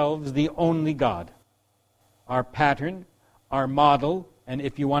ourselves the only God. our pattern, our model, and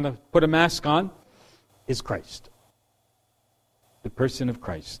if you want to put a mask on, is Christ. The person of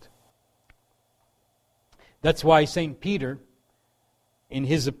Christ. That's why St. Peter, in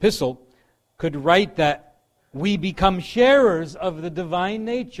his epistle, could write that we become sharers of the divine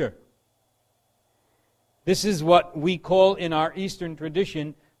nature. This is what we call in our Eastern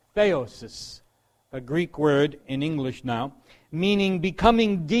tradition theosis, a Greek word in English now, meaning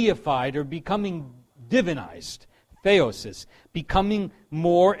becoming deified or becoming divinized. Theosis, becoming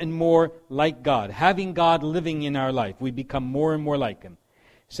more and more like God, having God living in our life. We become more and more like Him.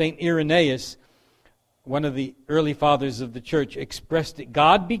 St. Irenaeus, one of the early fathers of the church, expressed it,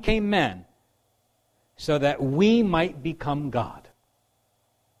 God became man so that we might become God.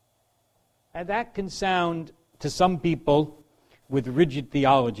 And that can sound, to some people with rigid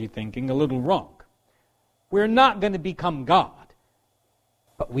theology thinking, a little wrong. We're not going to become God,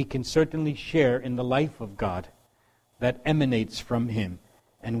 but we can certainly share in the life of God that emanates from Him,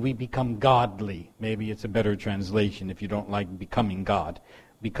 and we become godly. Maybe it's a better translation if you don't like becoming God.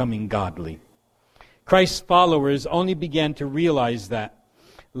 Becoming godly. Christ's followers only began to realize that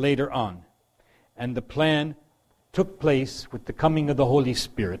later on, and the plan took place with the coming of the Holy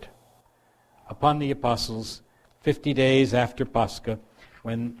Spirit upon the apostles 50 days after Pascha,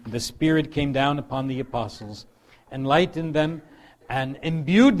 when the Spirit came down upon the apostles, enlightened them, and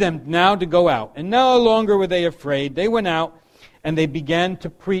imbued them now to go out. And no longer were they afraid. They went out and they began to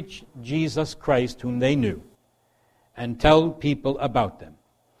preach Jesus Christ, whom they knew, and tell people about them.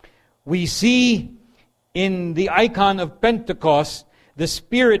 We see in the icon of Pentecost the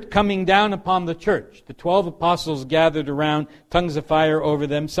Spirit coming down upon the church. The 12 apostles gathered around, tongues of fire over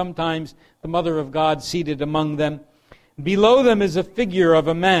them, sometimes the Mother of God seated among them. Below them is a figure of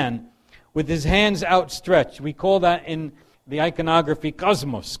a man with his hands outstretched. We call that in the iconography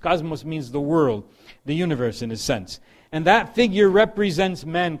cosmos. Cosmos means the world, the universe in a sense. And that figure represents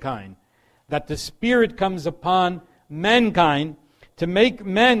mankind. That the Spirit comes upon mankind to make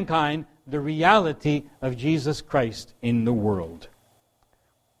mankind the reality of Jesus Christ in the world.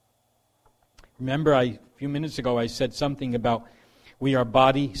 Remember, a few minutes ago I said something about we are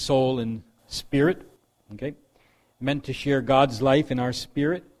body, soul, and spirit. Okay? Meant to share God's life in our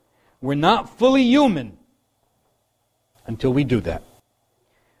spirit. We're not fully human until we do that.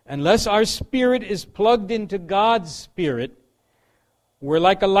 Unless our spirit is plugged into God's Spirit, we're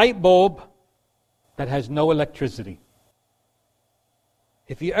like a light bulb that has no electricity.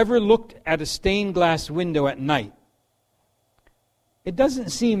 If you ever looked at a stained glass window at night, it doesn't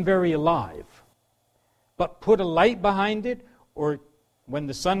seem very alive. But put a light behind it, or when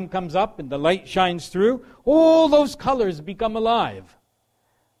the sun comes up and the light shines through, all those colors become alive.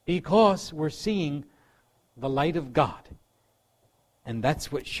 Because we're seeing the light of God. And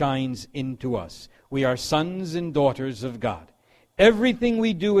that's what shines into us. We are sons and daughters of God. Everything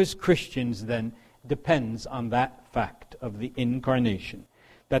we do as Christians then depends on that fact of the incarnation.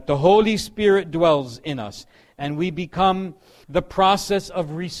 That the Holy Spirit dwells in us, and we become the process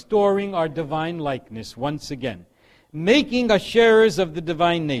of restoring our divine likeness once again, making us sharers of the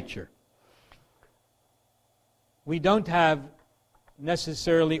divine nature. We don't have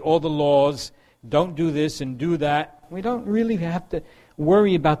necessarily all the laws, don't do this and do that. We don't really have to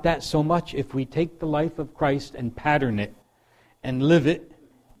worry about that so much if we take the life of Christ and pattern it and live it.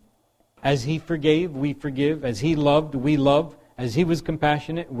 As He forgave, we forgive. As He loved, we love. As He was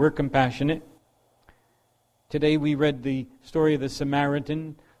compassionate, we're compassionate. Today we read the story of the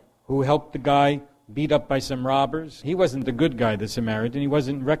Samaritan who helped the guy beat up by some robbers. He wasn't the good guy, the Samaritan. He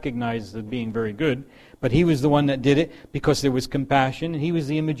wasn't recognized as being very good. But he was the one that did it because there was compassion. And he was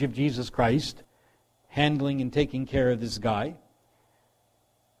the image of Jesus Christ, handling and taking care of this guy.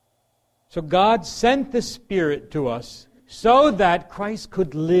 So God sent the Spirit to us so that Christ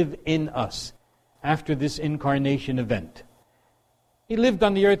could live in us after this incarnation event. He lived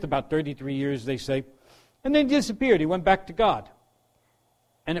on the earth about 33 years, they say, and then disappeared. He went back to God.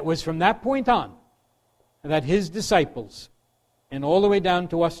 And it was from that point on that His disciples, and all the way down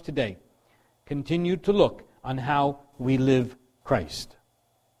to us today, continued to look on how we live Christ.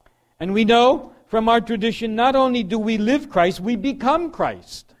 And we know from our tradition, not only do we live Christ, we become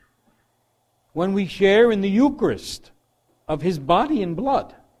Christ when we share in the Eucharist of His body and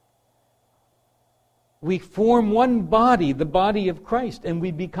blood. We form one body, the body of Christ, and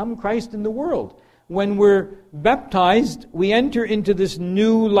we become Christ in the world. When we're baptized, we enter into this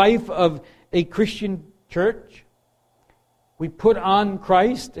new life of a Christian church. We put on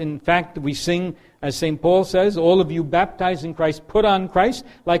Christ. In fact, we sing, as St. Paul says, all of you baptized in Christ, put on Christ,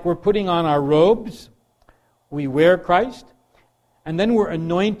 like we're putting on our robes. We wear Christ. And then we're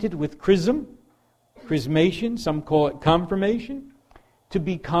anointed with chrism. chrismation, some call it confirmation, to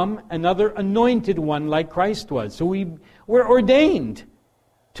become another anointed one like Christ was. So we're ordained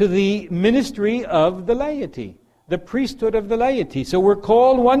to the ministry of the laity, the priesthood of the laity. So we're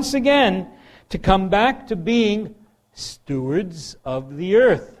called once again to come back to being stewards of the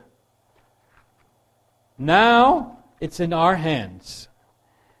earth. Now it's in our hands.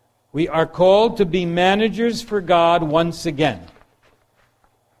 We are called to be managers for God once again.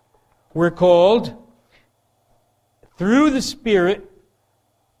 We're called, through the Spirit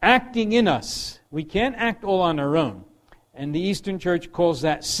acting in us. We can't act all on our own. And the Eastern Church calls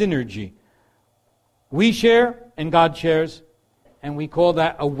that synergy. We share and God shares, and we call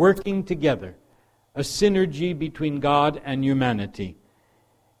that a working together, a synergy between God and humanity.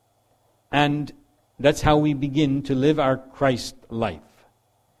 And that's how we begin to live our Christ life.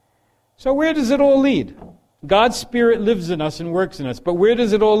 So where does it all lead? God's Spirit lives in us and works in us, but where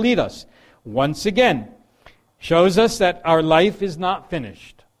does it all lead us? Once again, shows us that our life is not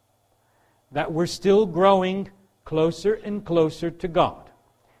finished, that we're still growing closer and closer to God.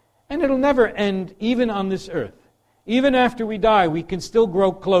 And it'll never end, even on this earth. Even after we die, we can still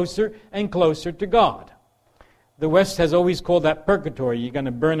grow closer and closer to God. The West has always called that purgatory. You're going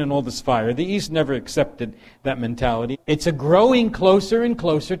to burn in all this fire. The East never accepted that mentality. It's a growing closer and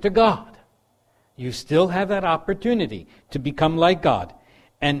closer to God. You still have that opportunity to become like God.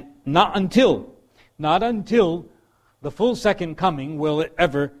 And not until the full second coming will it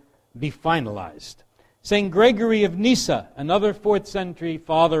ever be finalized. St. Gregory of Nyssa, another 4th century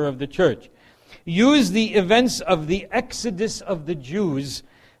father of the church, used the events of the exodus of the Jews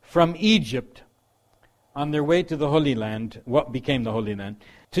from Egypt on their way to the Holy Land, what became the Holy Land,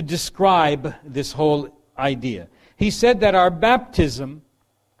 to describe this whole idea. He said that our baptism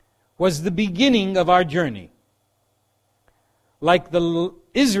was the beginning of our journey. Like the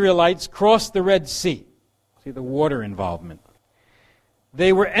Israelites crossed the Red Sea. See the water involvement.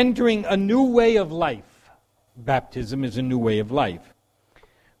 They were entering a new way of life. Baptism is a new way of life.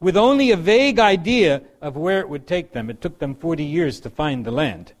 With only a vague idea of where it would take them. It took them 40 years to find the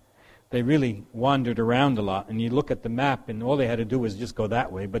land. They really wandered around a lot. And you look at the map and all they had to do was just go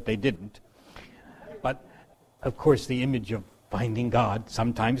that way, but they didn't. But, of course, the image of finding God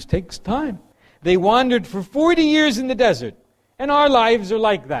sometimes takes time. They wandered for 40 years in the desert. And our lives are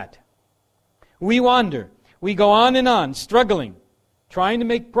like that. We wander. We go on, struggling, trying to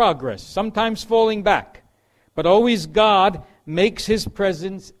make progress, sometimes falling back. But always God makes His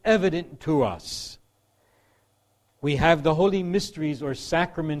presence evident to us. We have the holy mysteries or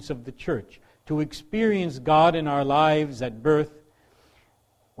sacraments of the church to experience God in our lives at birth,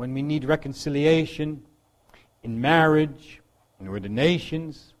 when we need reconciliation, in marriage, in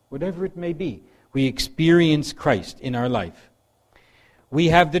ordinations, whatever it may be. We experience Christ in our life. We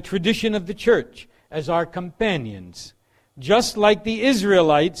have the tradition of the church as our companions. Just like the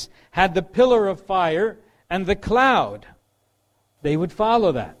Israelites had the pillar of fire and the cloud. They would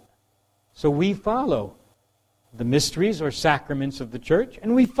follow that. So we follow the mysteries or sacraments of the church,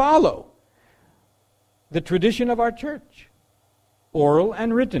 and we follow the tradition of our church, oral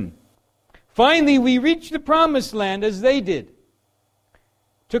and written. Finally, we reach the promised land as they did.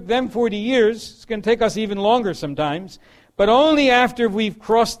 Took them 40 years. It's going to take us even longer sometimes. But only after we've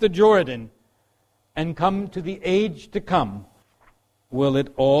crossed the Jordan and come to the age to come will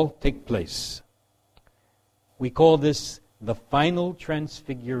it all take place. We call this the final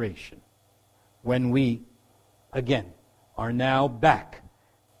transfiguration, when we, again, are now back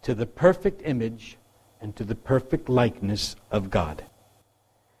to the perfect image and to the perfect likeness of God.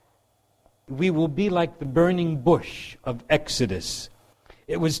 We will be like the burning bush of Exodus.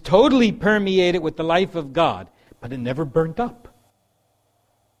 It was totally permeated with the life of God, but it never burnt up.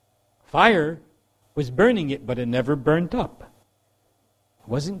 Fire was burning it, but it never burnt up. It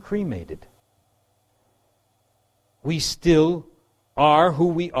wasn't cremated. We still are who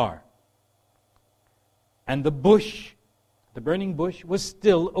we are. And the bush, the burning bush, was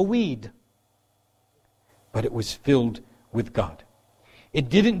still a weed. But it was filled with God. It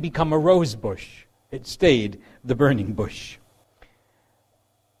didn't become a rose bush. It stayed the burning bush.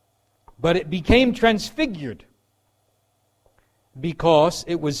 But it became transfigured because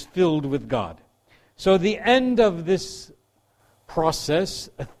it was filled with God. So the end of this process,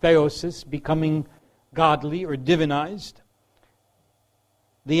 a theosis, becoming godly or divinized,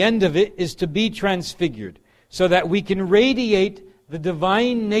 the end of it is to be transfigured so that we can radiate the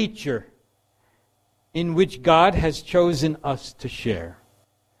divine nature in which God has chosen us to share.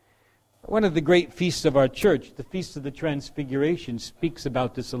 One of the great feasts of our church, the Feast of the Transfiguration, speaks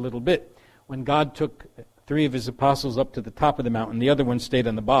about this a little bit. When God took 3 of His apostles up to the top of the mountain, the other one stayed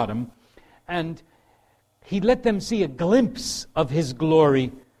on the bottom, and He let them see a glimpse of His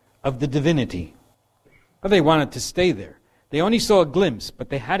glory, of the divinity. Well, they wanted to stay there. They only saw a glimpse, but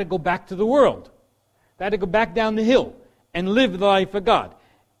they had to go back to the world. They had to go back down the hill and live the life of God.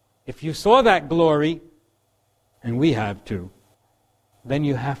 If you saw that glory, and we have to, then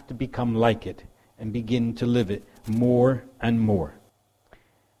you have to become like it and begin to live it more and more.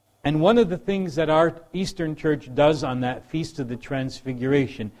 And one of the things that our Eastern Church does on that Feast of the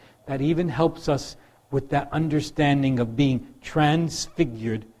Transfiguration that even helps us with that understanding of being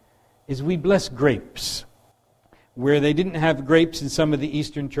transfigured is we bless grapes. Where they didn't have grapes in some of the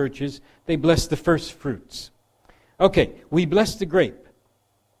Eastern churches, they blessed the first fruits. Okay, we bless the grape.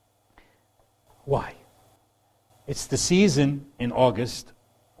 Why? It's the season in August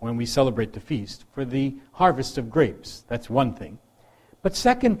when we celebrate the feast for the harvest of grapes. That's one thing. But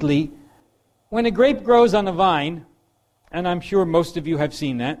secondly, when a grape grows on a vine, and I'm sure most of you have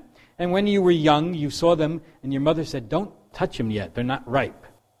seen that, and when you were young, you saw them, and your mother said, "Don't touch them yet, they're not ripe."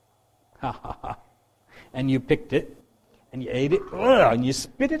 Ha ha ha. And you picked it, and you ate it, and you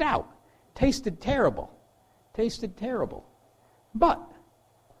spit it out. Tasted terrible. Tasted terrible. But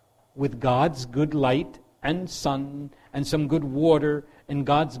with God's good light and sun and some good water and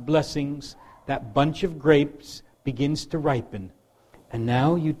God's blessings, that bunch of grapes begins to ripen. And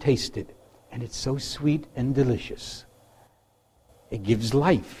now you taste it, and it's so sweet and delicious. It gives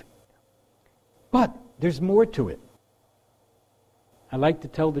life. But there's more to it. I like to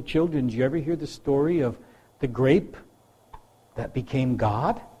tell the children, do you ever hear the story of the grape that became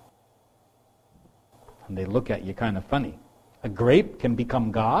God? And they look at you kind of funny. A grape can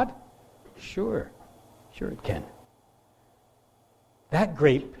become God? Sure it can. That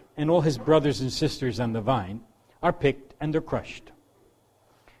grape and all his brothers and sisters on the vine are picked and they're crushed.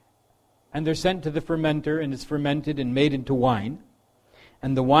 And they're sent to the fermenter, and it's fermented and made into wine.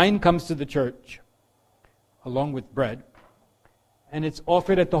 And the wine comes to the church along with bread. And it's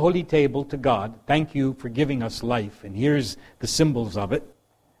offered at the holy table to God. Thank you for giving us life. And here's the symbols of it.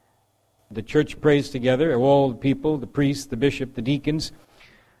 The church prays together, all the people, the priest, the bishop, the deacons.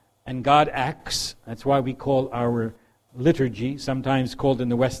 And God acts. That's why we call our liturgy, sometimes called in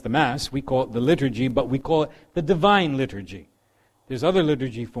the West the Mass. We call it the liturgy, but we call it the divine liturgy. There's other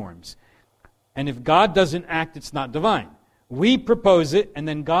liturgy forms. And if God doesn't act, it's not divine. We propose it, and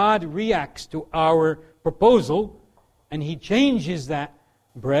then God reacts to our proposal, and He changes that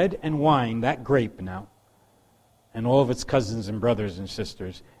bread and wine, that grape now, and all of its cousins and brothers and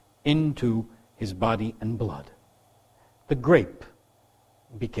sisters, into His body and blood. The grape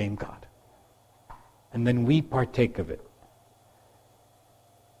became God. And then we partake of it.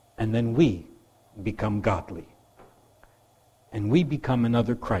 And then we become godly. And we become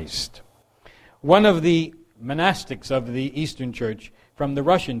another Christ. One of the monastics of the Eastern Church, from the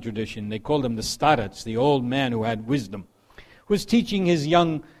Russian tradition, they called him the starets, the old man who had wisdom, was teaching his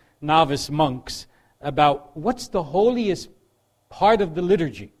young novice monks about what's the holiest part of the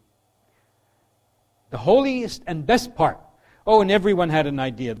liturgy. The holiest and best part. Oh, and everyone had an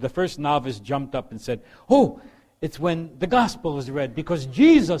idea. The first novice jumped up and said, "Oh, it's when the gospel is read because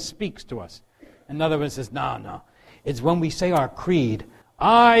Jesus speaks to us." Another one says, No. It's when we say our creed.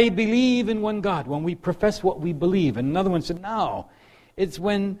 I believe in one God, when we profess what we believe. And another one said, no, it's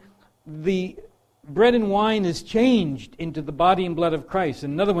when the bread and wine is changed into the body and blood of Christ.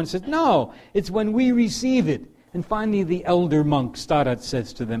 And another one says, no, it's when we receive it. And finally the elder monk, Starat,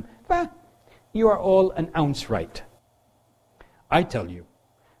 says to them, you are all an ounce right. I tell you,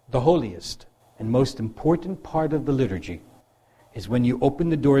 the holiest and most important part of the liturgy is when you open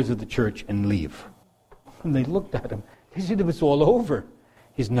the doors of the church and leave. And they looked at him. They said it was all over.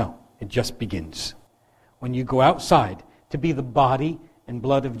 He said, no, it just begins. When you go outside to be the body and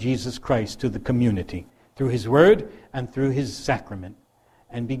blood of Jesus Christ to the community, through His Word and through His sacrament,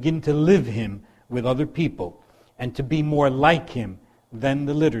 and begin to live Him with other people, and to be more like Him, then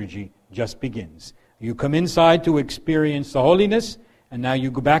the liturgy just begins. You come inside to experience the holiness, and now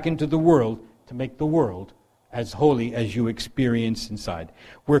you go back into the world to make the world as holy as you experience inside.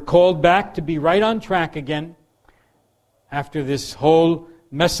 We're called back to be right on track again after this whole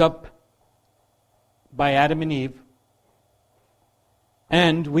mess up by Adam and Eve.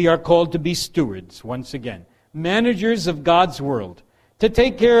 And we are called to be stewards once again, managers of God's world, to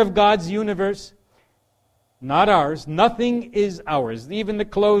take care of God's universe, not ours. Nothing is ours. Even the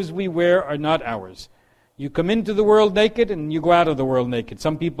clothes we wear are not ours. You come into the world naked and you go out of the world naked.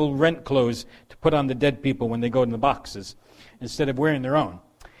 Some people rent clothes to put on the dead people when they go in the boxes instead of wearing their own.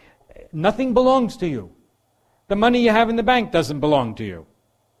 Nothing belongs to you. The money you have in the bank doesn't belong to you.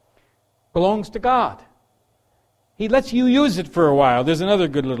 It belongs to God. He lets you use it for a while. There's another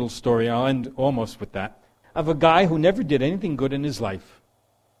good little story. I'll end almost with that. of a guy who never did anything good in his life.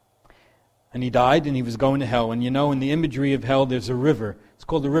 And he died and he was going to hell. And you know, in the imagery of hell, there's a river. It's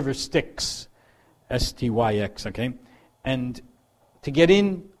called the river Styx. S-T-Y-X, okay? And to get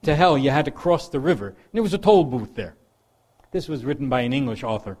into hell, you had to cross the river. And there was a toll booth there. This was written by an English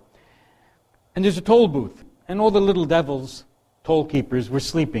author. And there's a toll booth. And all the little devils, toll keepers, were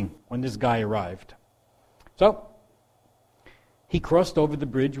sleeping when this guy arrived. So, he crossed over the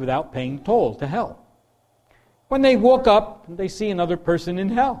bridge without paying toll to hell. When they walk up, they see another person in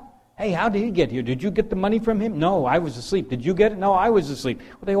hell. Hey, how did he get here? Did you get the money from him? No, I was asleep. Did you get it? No, I was asleep.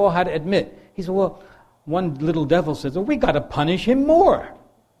 Well, they all had to admit. He said, well, one little devil says, well, we got to punish him more.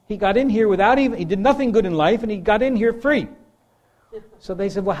 He got in here he did nothing good in life, and he got in here free. So they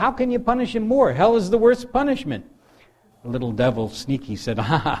said, well, how can you punish him more? Hell is the worst punishment. The little devil, sneaky, said,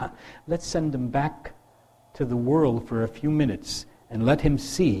 let's send him back to the world for a few minutes and let him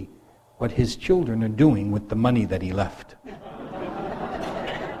see what his children are doing with the money that he left.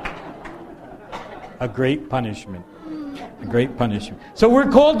 A great punishment. A great punishment. So we're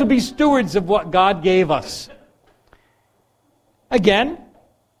called to be stewards of what God gave us. Again,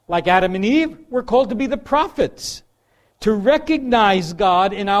 like Adam and Eve, we're called to be the prophets, to recognize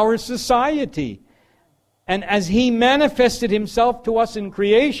God in our society. And as He manifested Himself to us in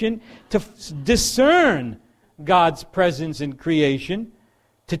creation, to discern God's presence in creation,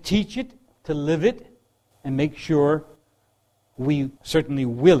 to teach it, to live it, and make sure we certainly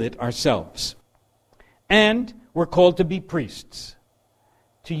will it ourselves. And we're called to be priests,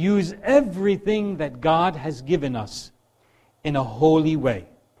 to use everything that God has given us in a holy way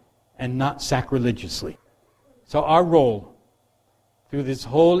and not sacrilegiously. So our role through this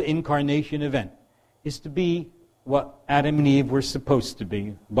whole incarnation event is to be what Adam and Eve were supposed to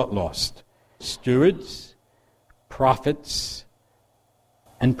be, but lost. Stewards, prophets,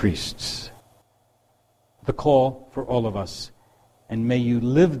 and priests. The call for all of us. And may you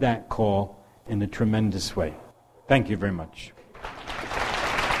live that call in a tremendous way. Thank you very much.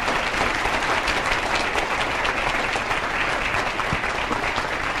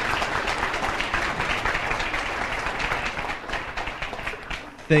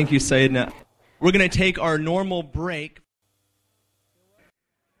 Thank you, Sayedna. We're going to take our normal break.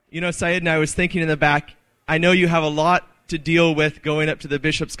 You know, Sayedna, I was thinking in the back, I know you have a lot to deal with going up to the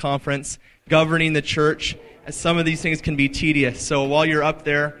Bishops' Conference, governing the church, as some of these things can be tedious. So while you're up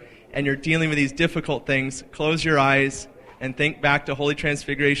there and you're dealing with these difficult things, close your eyes and think back to Holy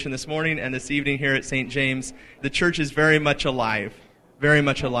Transfiguration this morning and this evening here at St. James. The church is very much alive. Very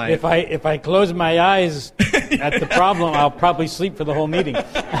much alive. If I close my eyes at the problem, I'll probably sleep for the whole meeting.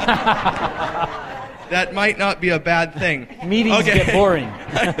 That might not be a bad thing. Meetings get boring.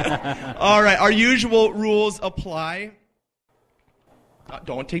 All right, our usual rules apply.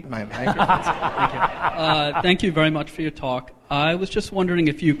 Don't take my microphone. Thank you very much for your talk. I was just wondering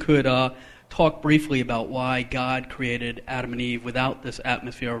if you could talk briefly about why God created Adam and Eve without this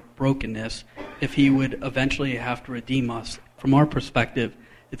atmosphere of brokenness, if He would eventually have to redeem us. From our perspective,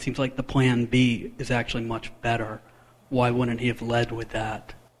 it seems like the plan B is actually much better. Why wouldn't He have led with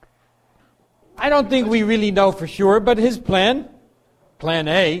that? I don't think we really know for sure, but His plan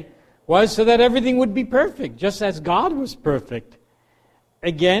A, was so that everything would be perfect, just as God was perfect.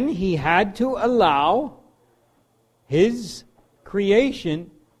 Again, He had to allow His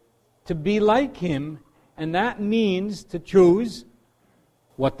creation to be like Him, and that means to choose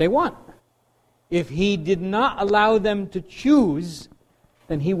what they want. If He did not allow them to choose,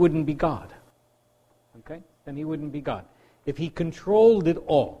 then He wouldn't be God. Okay? Then He wouldn't be God. If He controlled it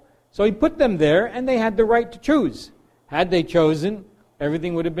all. So He put them there, and they had the right to choose. Had they chosen,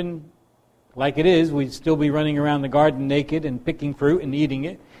 everything would have been like it is. We'd still be running around the garden naked and picking fruit and eating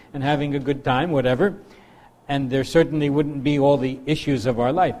it and having a good time, whatever. And there certainly wouldn't be all the issues of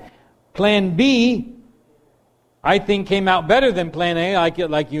our life. Plan B, I think, came out better than Plan A,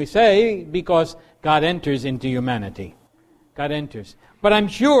 like you say, because God enters into humanity. God enters. But I'm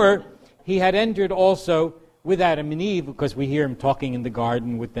sure He had entered also with Adam and Eve, because we hear Him talking in the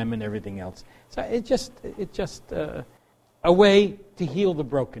garden with them and everything else. So it's just a way to heal the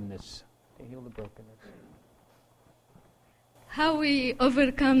brokenness. To heal the brokenness. How we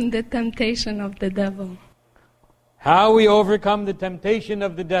overcome the temptation of the devil. How we overcome the temptation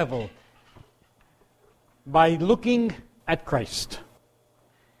of the devil. By looking at Christ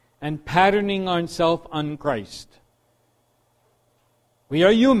and patterning ourselves on Christ. We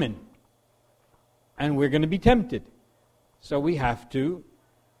are human and we're going to be tempted. So we have to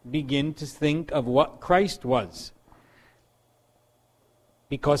begin to think of what Christ was.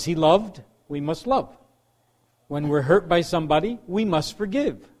 Because He loved, we must love. When we're hurt by somebody, we must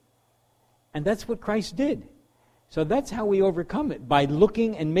forgive. And that's what Christ did. So that's how we overcome it, by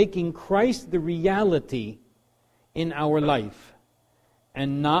looking and making Christ the reality in our life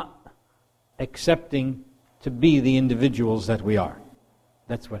and not accepting to be the individuals that we are.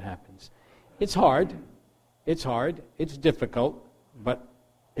 That's what happens. It's hard. It's difficult, but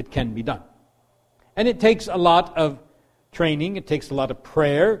it can be done. And it takes a lot of training. It takes a lot of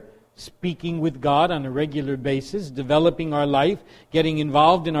prayer, speaking with God on a regular basis, developing our life, getting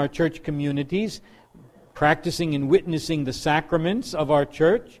involved in our church communities, practicing and witnessing the sacraments of our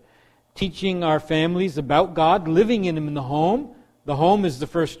church, teaching our families about God, living in Him in the home. The home is the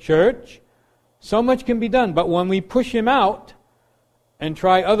first church. So much can be done, but when we push Him out and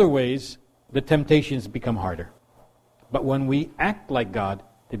try other ways, the temptations become harder. But when we act like God,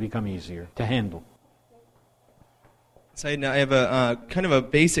 they become easier to handle. So I have a kind of a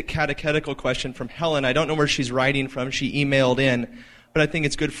basic catechetical question from Helen. I don't know where she's writing from. She emailed in, but I think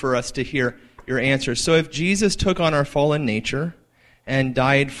it's good for us to hear your answer. So if Jesus took on our fallen nature and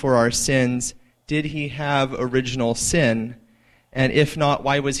died for our sins, did He have original sin? And if not,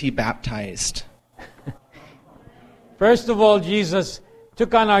 why was He baptized? First of all, Jesus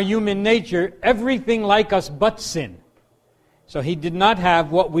took on our human nature, everything like us but sin. So He did not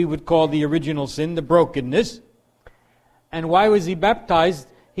have what we would call the original sin, the brokenness. And why was He baptized?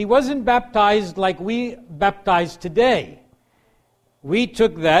 He wasn't baptized like we baptize today. We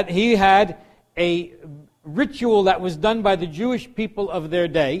took that. He had a ritual that was done by the Jewish people of their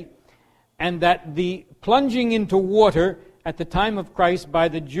day, and that the plunging into water at the time of Christ by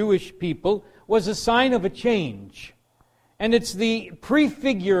the Jewish people was a sign of a change. And it's the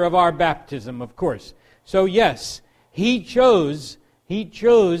prefigure of our baptism, of course. So yes, He chose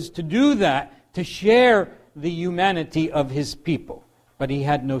to do that, to share the humanity of His people. But He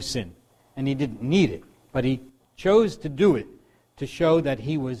had no sin, and He didn't need it. But He chose to do it to show that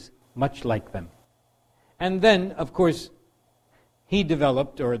He was much like them. And then, of course, He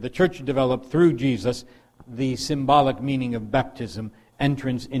developed, or the church developed through Jesus, the symbolic meaning of baptism,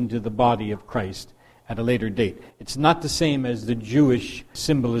 entrance into the body of Christ at a later date. It's not the same as the Jewish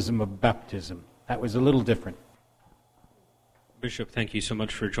symbolism of baptism. That was a little different. Bishop, thank you so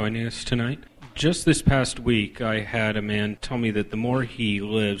much for joining us tonight. Just this past week, I had a man tell me that the more he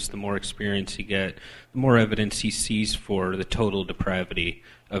lives, the more experience he gets, the more evidence he sees for the total depravity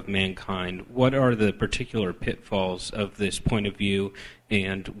of mankind. What are the particular pitfalls of this point of view,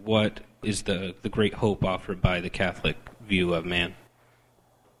 and what is the great hope offered by the Catholic view of man?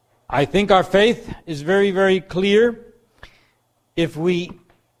 I think our faith is very, very clear. If we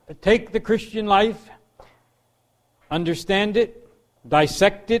take the Christian life, understand it,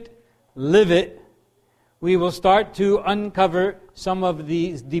 dissect it, live it, we will start to uncover some of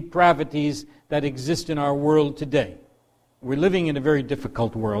these depravities that exist in our world today. We're living in a very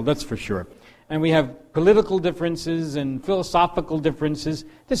difficult world, that's for sure. And we have political differences and philosophical differences.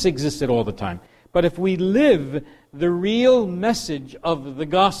 This existed all the time. But if we live the real message of the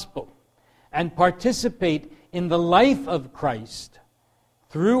gospel and participate in the life of Christ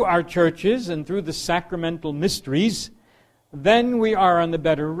through our churches and through the sacramental mysteries, then we are on the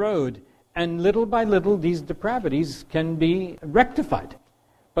better road. And little by little, these depravities can be rectified.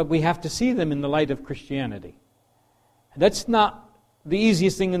 But we have to see them in the light of Christianity. That's not the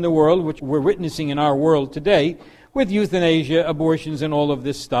easiest thing in the world, which we're witnessing in our world today, with euthanasia, abortions, and all of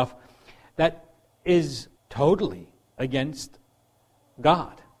this stuff, that is totally against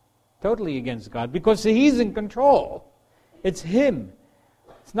God. Totally against God. Because He's in control. It's Him.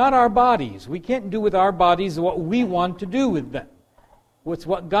 It's not our bodies. We can't do with our bodies what we want to do with them. It's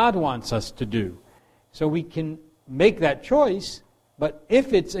what God wants us to do. So we can make that choice, but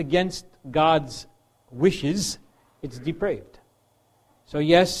if it's against God's wishes, it's depraved. So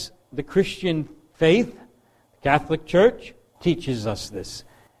yes, the Christian faith, the Catholic Church, teaches us this.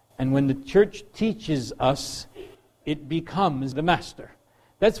 And when the Church teaches us, it becomes the master.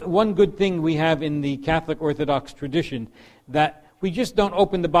 That's one good thing we have in the Catholic Orthodox tradition, that we just don't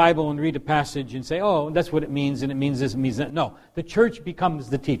open the Bible and read a passage and say, oh, that's what it means, and it means this, and it means that. No, the Church becomes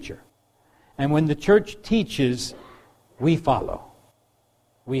the teacher. And when the Church teaches, we follow.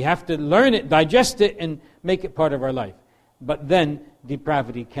 We have to learn it, digest it, and make it part of our life. But then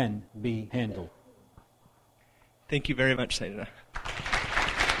depravity can be handled. Thank you very much, Sayyidina.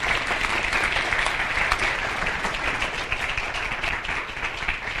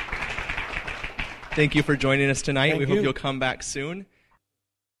 Thank you for joining us tonight. We hope you'll come back soon.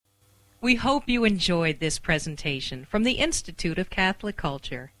 We hope you enjoyed this presentation from the Institute of Catholic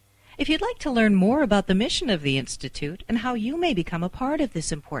Culture. If you'd like to learn more about the mission of the Institute and how you may become a part of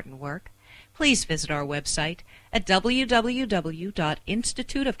this important work, please visit our website at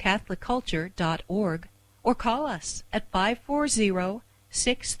www.instituteofcatholicculture.org or call us at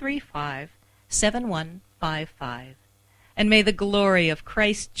 540-635-7155. And may the glory of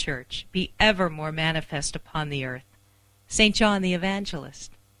Christ Church be ever more manifest upon the earth. St. John the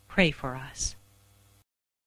Evangelist, pray for us.